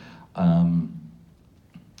titles. I'm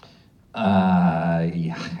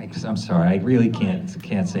sorry, I really can't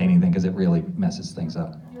say anything because it really messes things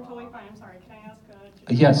up. You're totally fine. I'm sorry. Can I ask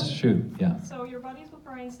Yes, shoot, yeah. So you're buddies with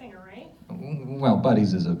Bryan Singer, right? Well,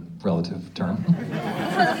 buddies is a relative term.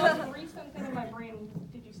 The most recent thing in my brain,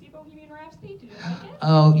 did you see Bohemian Rhapsody? Did you like it?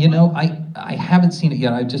 Oh, I haven't seen it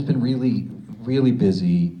yet. I've just been really, really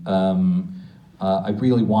busy. I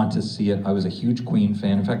really want to see it. I was a huge Queen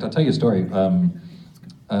fan. In fact, I'll tell you a story.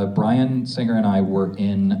 Bryan Singer and I were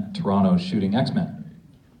in Toronto shooting X-Men.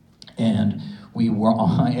 And we were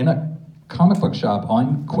in a comic book shop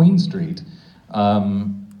on Queen Street.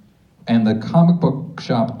 And the comic book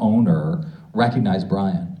shop owner recognized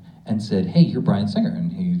Bryan and said, "Hey, you're Bryan Singer,"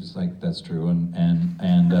 and he was like, "That's true." And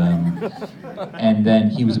then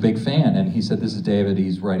he was a big fan, and he said, "This is David.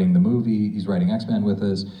 He's writing the movie. He's writing X-Men with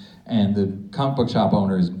us." And the comic book shop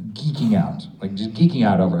owner is geeking out, like just geeking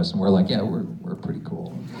out over us, and we're like, "Yeah, we're pretty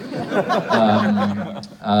cool."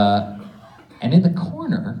 And in the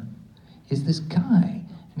corner is this guy,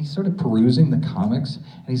 and he's sort of perusing the comics,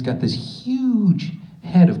 and he's got this huge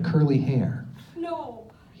head of curly hair. No.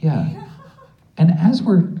 Yeah. And as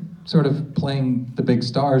we're sort of playing the big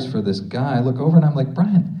stars for this guy, I look over and I'm like,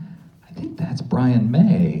 "Bryan, I think that's Brian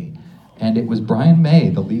May." And it was Brian May,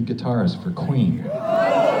 the lead guitarist for Queen.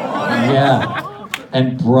 Yeah.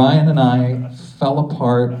 And Bryan and I fell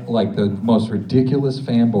apart like the most ridiculous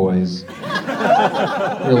fanboys.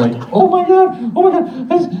 We're like, oh my god,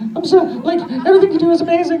 I'm so, like, everything you do is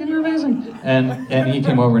amazing, and you're amazing. And he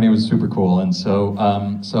came over and he was super cool. And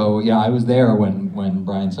so yeah, I was there when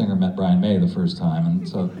Bryan Singer met Brian May the first time, and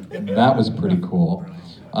so that was pretty cool.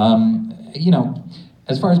 You know,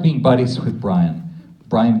 as far as being buddies with Brian,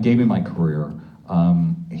 Brian gave me my career.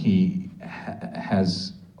 He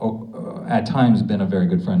has at times been a very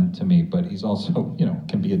good friend to me, but he's also, you know,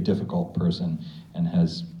 can be a difficult person and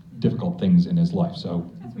has difficult things in his life. So,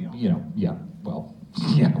 you know, yeah, well,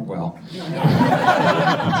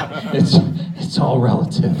 it's all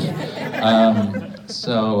relative.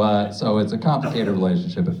 So it's a complicated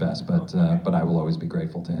relationship at best, but I will always be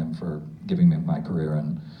grateful to him for giving me my career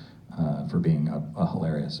and for being a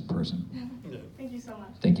hilarious person. Thank you so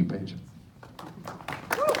much. Thank you, Paige.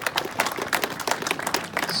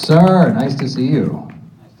 Sir, nice to see you.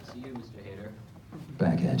 Nice to see you, Mr. Hayter.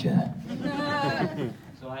 Back at ya.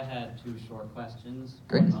 So I had 2 short questions.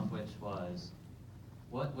 Great. One of which was,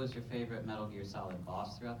 what was your favorite Metal Gear Solid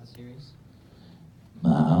boss throughout the series?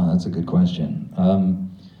 That's a good question.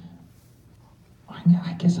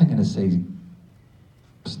 I guess I'm gonna say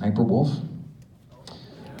Sniper Wolf.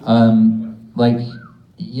 Like,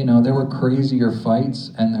 you know, there were crazier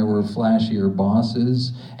fights and there were flashier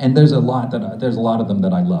bosses, and there's a lot of them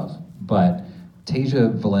that I love. But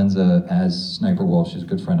Tasia Valenza as Sniper Wolf, she's a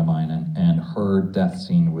good friend of mine, and her death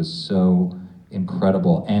scene was so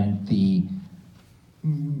incredible, and the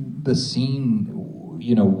scene,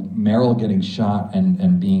 you know, Meryl getting shot and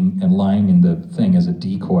lying in the thing as a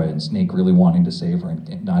decoy, and Snake really wanting to save her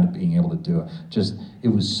and not being able to do it. Just, it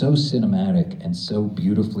was so cinematic and so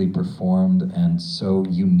beautifully performed and so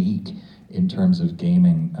unique in terms of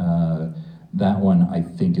gaming. That one, I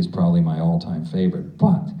think, is probably my all-time favorite.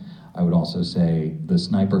 But I would also say the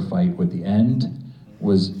sniper fight with the end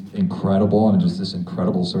was incredible, and just this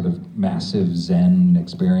incredible sort of massive Zen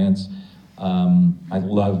experience. I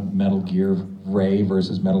love Metal Gear Ray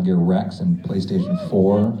versus Metal Gear Rex in PlayStation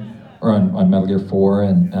 4, or on Metal Gear 4,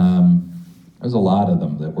 and there's a lot of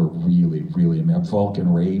them that were really, really amazing.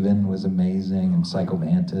 Vulcan Raven was amazing, and Psycho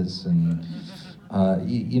Mantis, and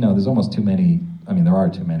you know, there's almost too many. I mean, there are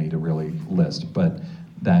too many to really list, but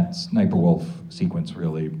that Sniper Wolf sequence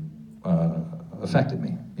really affected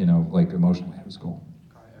me. You know, like emotionally, it was cool.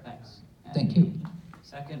 Thanks. Thank you.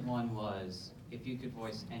 Second one was, if you could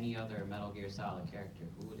voice any other Metal Gear Solid character,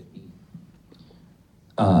 who would it be?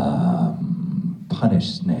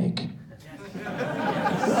 Punish Snake.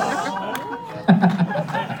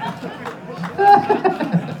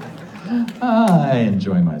 I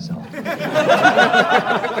enjoy myself.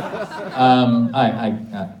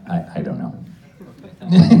 I don't know.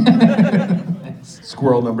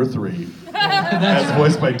 Squirrel number 3, as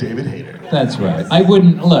voiced by David Hayter. That's right. I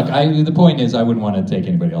wouldn't look. The point is, I wouldn't want to take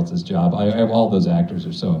anybody else's job. All those actors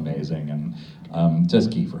are so amazing, and just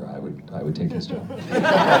Kiefer, I would take his job.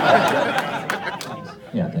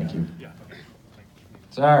 Yeah, thank you.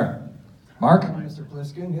 Sir, Mark. Mr.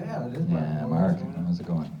 Pliskin, yeah, it is. Yeah, Mark. How's it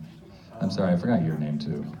going? I'm sorry, I forgot your name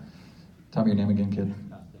too. Tell me your name again, kid.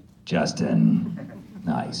 Justin.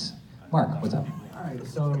 Nice. Mark, what's up? All right,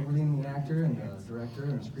 so being the actor and the director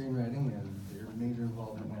and screenwriting and your major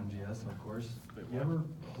involvement in MGS, of course, you ever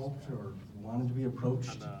hoped or wanted to be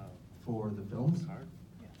approached for the films?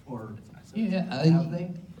 Or have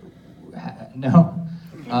they? No.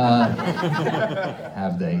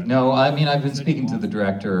 Have they? No, I mean, I've been speaking to the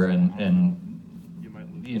director, and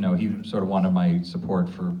you know, he sort of wanted my support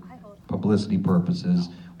for publicity purposes.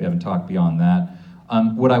 We haven't talked beyond that.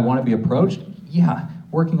 Would I want to be approached? Yeah,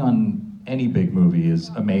 working on any big movie is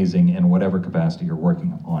amazing in whatever capacity you're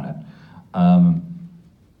working on it.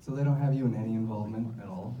 So they don't have you in any involvement at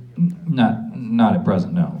all? Not at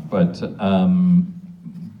present, no. But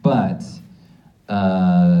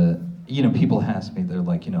you know, people ask me, they're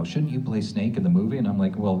like, you know, shouldn't you play Snake in the movie? And I'm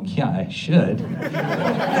like, well, yeah, I should.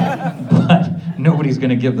 But nobody's going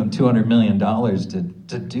to give them $200 million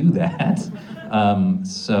to do that.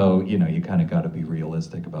 So, you know, you kind of got to be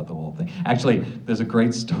realistic about the whole thing. Actually, there's a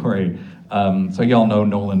great story. So y'all know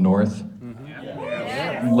Nolan North?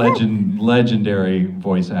 Legendary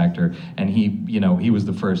voice actor, and he was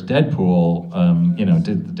the first Deadpool,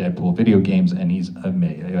 did the Deadpool video games, and he's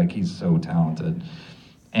amazing, like he's so talented.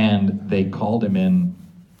 And they called him in,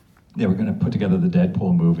 they were gonna put together the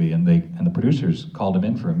Deadpool movie, and the producers called him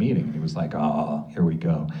in for a meeting, and he was like, oh, here we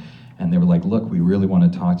go. And they were like, look, we really wanna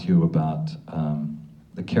talk to you about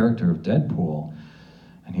the character of Deadpool.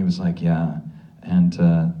 And he was like, yeah. And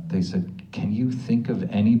they said, can you think of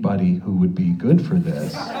anybody who would be good for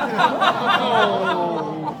this?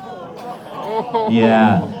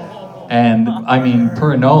 Yeah. And I mean,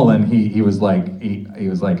 per Nolan, he was like,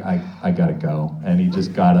 I gotta go. And he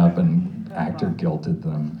just got up and actor guilted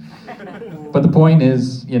them. But the point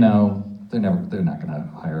is, you know, they're not gonna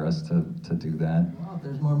hire us to do that. Well, if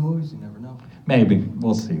there's more movies, you never know. Maybe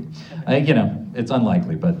we'll see. You know, it's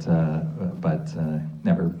unlikely, but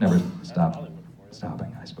never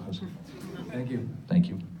stopping, I suppose. Thank you. Thank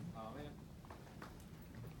you.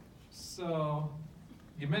 So,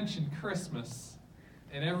 you mentioned Christmas,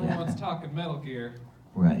 and everyone's talking Metal Gear.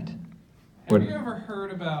 Right. Have you ever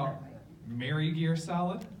heard about Merry Gear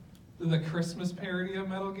Solid, the Christmas parody of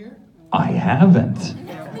Metal Gear? I haven't.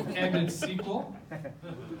 And its sequel,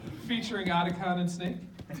 featuring Otacon and Snake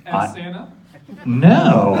as Santa?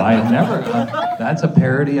 No, I've never. That's a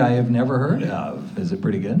parody I have never heard of. Is it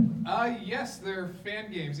pretty good? Yes, they're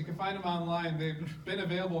fan games. You can find them online. They've been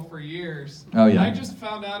available for years. Oh, yeah. I just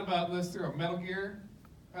found out about this through a Metal Gear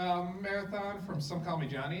marathon from Some Call Me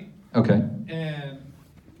Johnny. Okay. And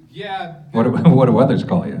yeah. What do others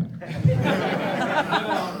call you?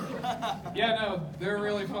 Yeah, no, they're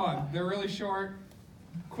really fun. They're really short,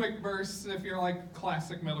 quick bursts if you're like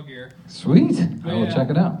classic Metal Gear. Sweet. I will check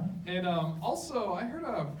it out. And also, I heard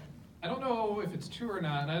I don't know if it's true or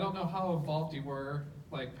not, and I don't know how involved you were,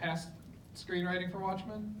 like past screenwriting for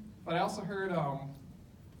Watchmen, but I also heard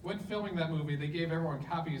when filming that movie, they gave everyone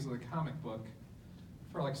copies of the comic book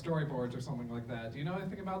for like storyboards or something like that. Do you know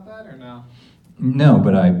anything about that or no? No,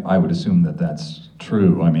 but I would assume that that's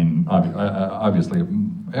true. I mean, obviously,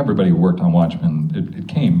 everybody who worked on Watchmen, it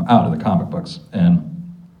came out of the comic books.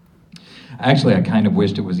 And actually, I kind of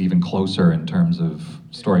wished it was even closer in terms of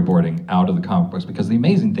storyboarding out of the comic books, because the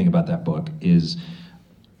amazing thing about that book is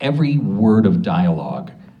every word of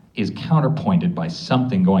dialogue is counterpointed by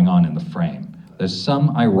something going on in the frame. There's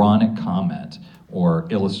some ironic comment or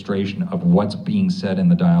illustration of what's being said in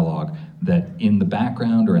the dialogue that in the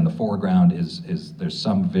background or in the foreground is there's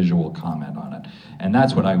some visual comment on it. And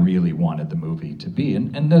that's what I really wanted the movie to be.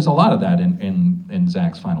 And there's a lot of that in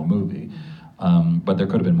Zach's final movie. But there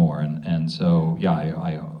could have been more. And so, yeah,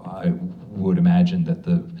 I would imagine that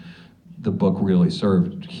the book really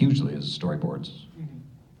served hugely as storyboards.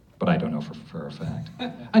 But I don't know for a fact.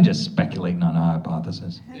 I'm just speculating on a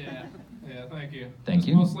hypothesis. Yeah, thank you. Thank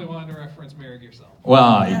you. Mostly wanted to reference Merry Gear Solid.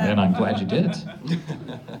 Well, and I'm glad you did.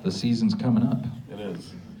 The season's coming up. It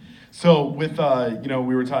is. So with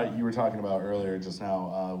you were talking about earlier just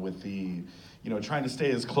now with the trying to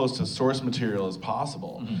stay as close to source material as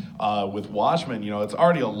possible. Mm-hmm. With Watchmen, it's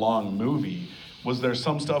already a long movie. Was there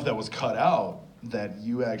some stuff that was cut out that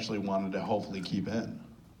you actually wanted to hopefully keep in?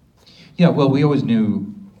 Yeah, well, we always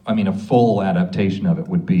knew. I mean, a full adaptation of it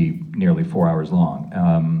would be nearly 4 hours long,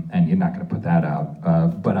 and you're not going to put that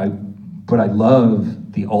out. But I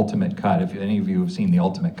love the ultimate cut. If any of you have seen the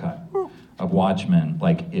ultimate cut of Watchmen,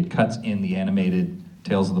 like it cuts in the animated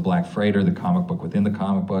Tales of the Black Freighter, the comic book within the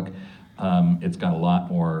comic book. It's got a lot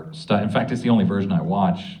more stuff. In fact, it's the only version I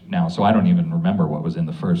watch now, so I don't even remember what was in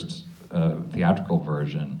the first theatrical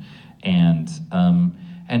version. And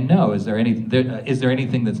no, is there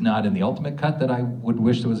anything that's not in the ultimate cut that I would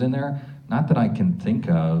wish that was in there? Not that I can think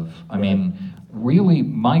of. I mean, really,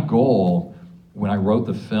 my goal when I wrote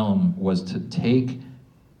the film was to take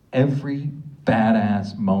every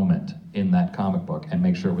badass moment in that comic book and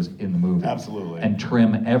make sure it was in the movie. Absolutely. And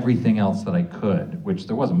trim everything else that I could, which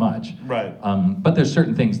there wasn't much. Right. But there's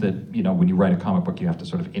certain things that, when you write a comic book, you have to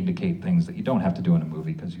sort of indicate things that you don't have to do in a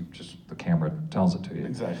movie because the camera tells it to you.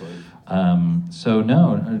 Exactly. So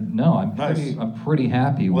no, I'm pretty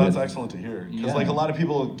happy well, with. That's excellent to hear. Because a lot of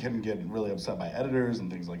people can get really upset by editors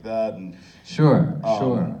and things like that. And Sure.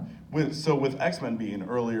 With X-Men being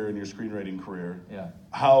earlier in your screenwriting career, yeah.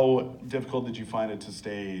 How difficult did you find it to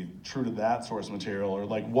stay true to that source material, or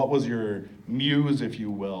what was your muse, if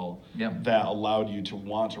you will, that allowed you to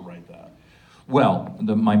want to write that? Well,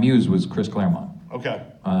 my muse was Chris Claremont. Okay.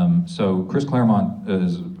 So Chris Claremont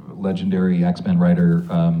is a legendary X-Men writer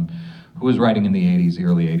who was writing in the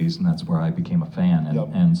early 80s, and that's where I became a fan.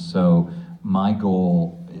 And so my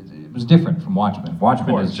goal. It was different from Watchmen.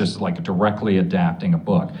 Watchmen is just like directly adapting a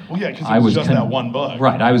book. Well, yeah, because it was just that one book.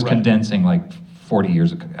 Right, I was condensing like 40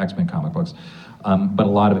 years of X-Men comic books. But a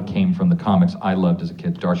lot of it came from the comics I loved as a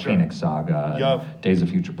kid, Dark Phoenix Saga, Days of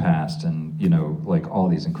Future Past, and all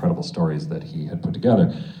these incredible stories that he had put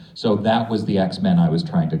together. So that was the X-Men I was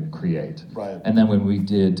trying to create. Right. And then when we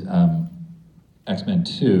did X-Men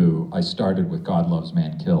 2, I started with God Loves,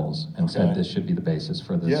 Man Kills, and said this should be the basis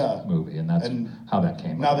for this movie, and that's how that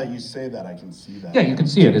came. Now that you say that, I can see that. Yeah, you can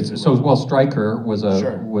see it. Stryker was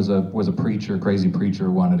a preacher, crazy preacher,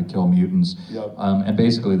 who wanted to kill mutants, and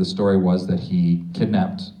basically the story was that he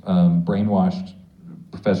kidnapped, brainwashed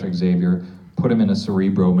Professor Xavier, put him in a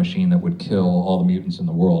Cerebro machine that would kill all the mutants in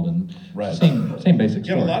the world, and same basic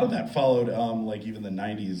story. Yeah, a lot of that followed like even the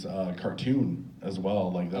 '90s cartoon as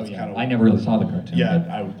well. Like that's kind of. I never really saw the cartoon.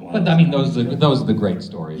 Yeah, but I mean those are the great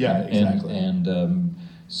stories. Yeah, right? exactly. And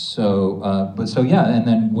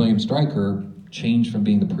then William Stryker changed from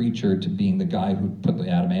being the preacher to being the guy who put the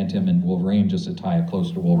adamantium in Wolverine just to tie it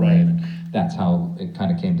close to Wolverine. And that's how it kind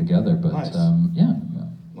of came together. But nice. I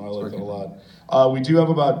like that a lot. We do have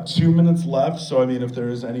about 2 minutes left, so I mean, if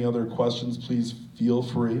there's any other questions, please feel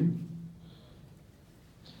free.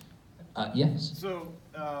 Yes. So,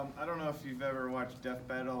 I don't know if you've ever watched Death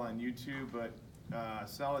Battle on YouTube, but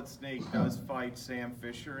Solid Snake does fight Sam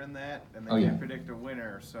Fisher in that, and they can't predict a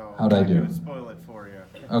winner, so How'd I do? I'm going to spoil it for you.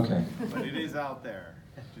 Okay. But it is out there,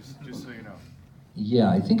 just so you know. Yeah,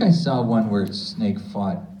 I think I saw one where Snake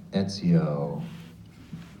fought Ezio,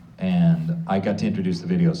 and I got to introduce the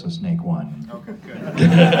video, so Snake won. Okay, good.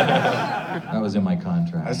 That was in my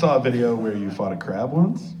contract. I saw a video where you fought a crab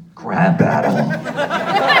once. Crab battle.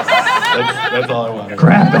 That's all I wanted.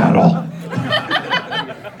 Crab battle.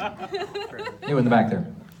 You in the back there.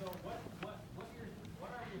 So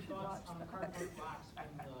what are your thoughts on the cardboard box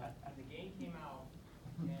when the game came out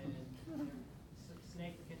and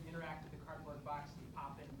Snake can interact with the cardboard box and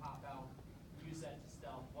pop in and pop out, use that to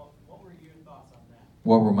stealth? What were your thoughts on that?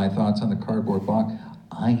 What were my thoughts on the cardboard box?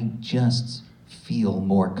 I just feel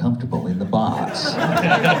more comfortable in the box.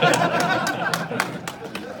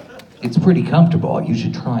 It's pretty comfortable. You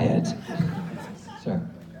should try it. Sir.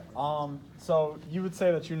 So you would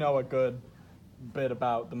say that you know a good bit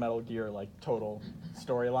about the Metal Gear, like, total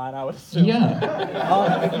storyline, I would assume.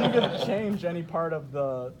 Yeah. If you could change any part of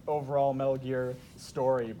the overall Metal Gear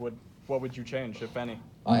story, what would you change, if any?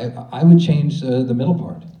 I would change the middle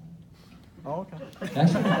part. Oh, okay.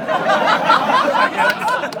 Excellent.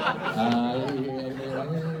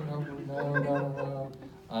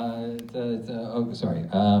 Sorry.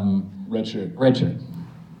 Red shirt. Red shirt.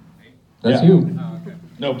 That's you. Oh, okay.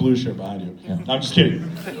 No, blue shirt behind you. Yeah. No, I'm just kidding.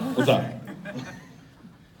 What's up?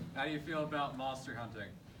 How do you feel about monster hunting?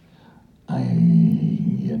 I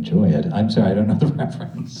enjoy it. I'm sorry, I don't know the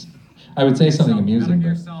reference. I would say something amusing. Metal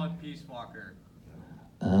Gear But... Solid Peace Walker.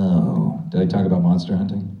 Oh, did I talk about monster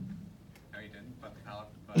hunting? No, you didn't, but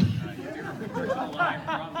you do remember the line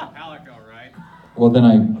from the Palico, right? Well, then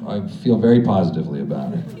I feel very positively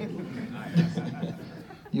about it.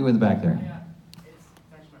 You in the back there. It's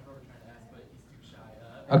actually my brother trying to ask, but he's too shy.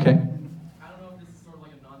 Okay. I don't know if this is sort of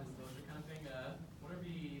like a non-disclosure kind of thing. What is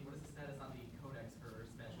the status on the codex for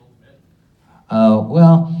Smash Ultimate?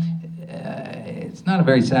 Well, it's not a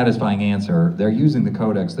very satisfying answer. They're using the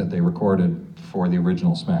codex that they recorded for the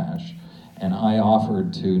original Smash, and I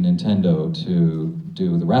offered to Nintendo to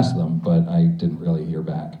do the rest of them, but I didn't really hear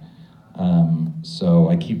back. So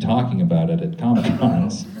I keep talking about it at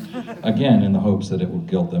Comic-Cons, again, in the hopes that it will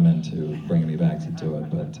guilt them into bringing me back to do it,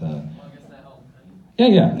 but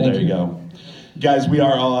yeah, thank you. There you go. Guys, we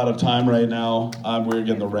are all out of time right now. We're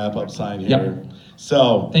getting the wrap-up sign here. Yep.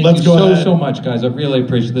 So Thank let's you go ahead. so much, guys. I really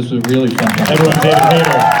appreciate it. This was really fun. Everyone, David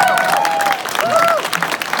Hayter.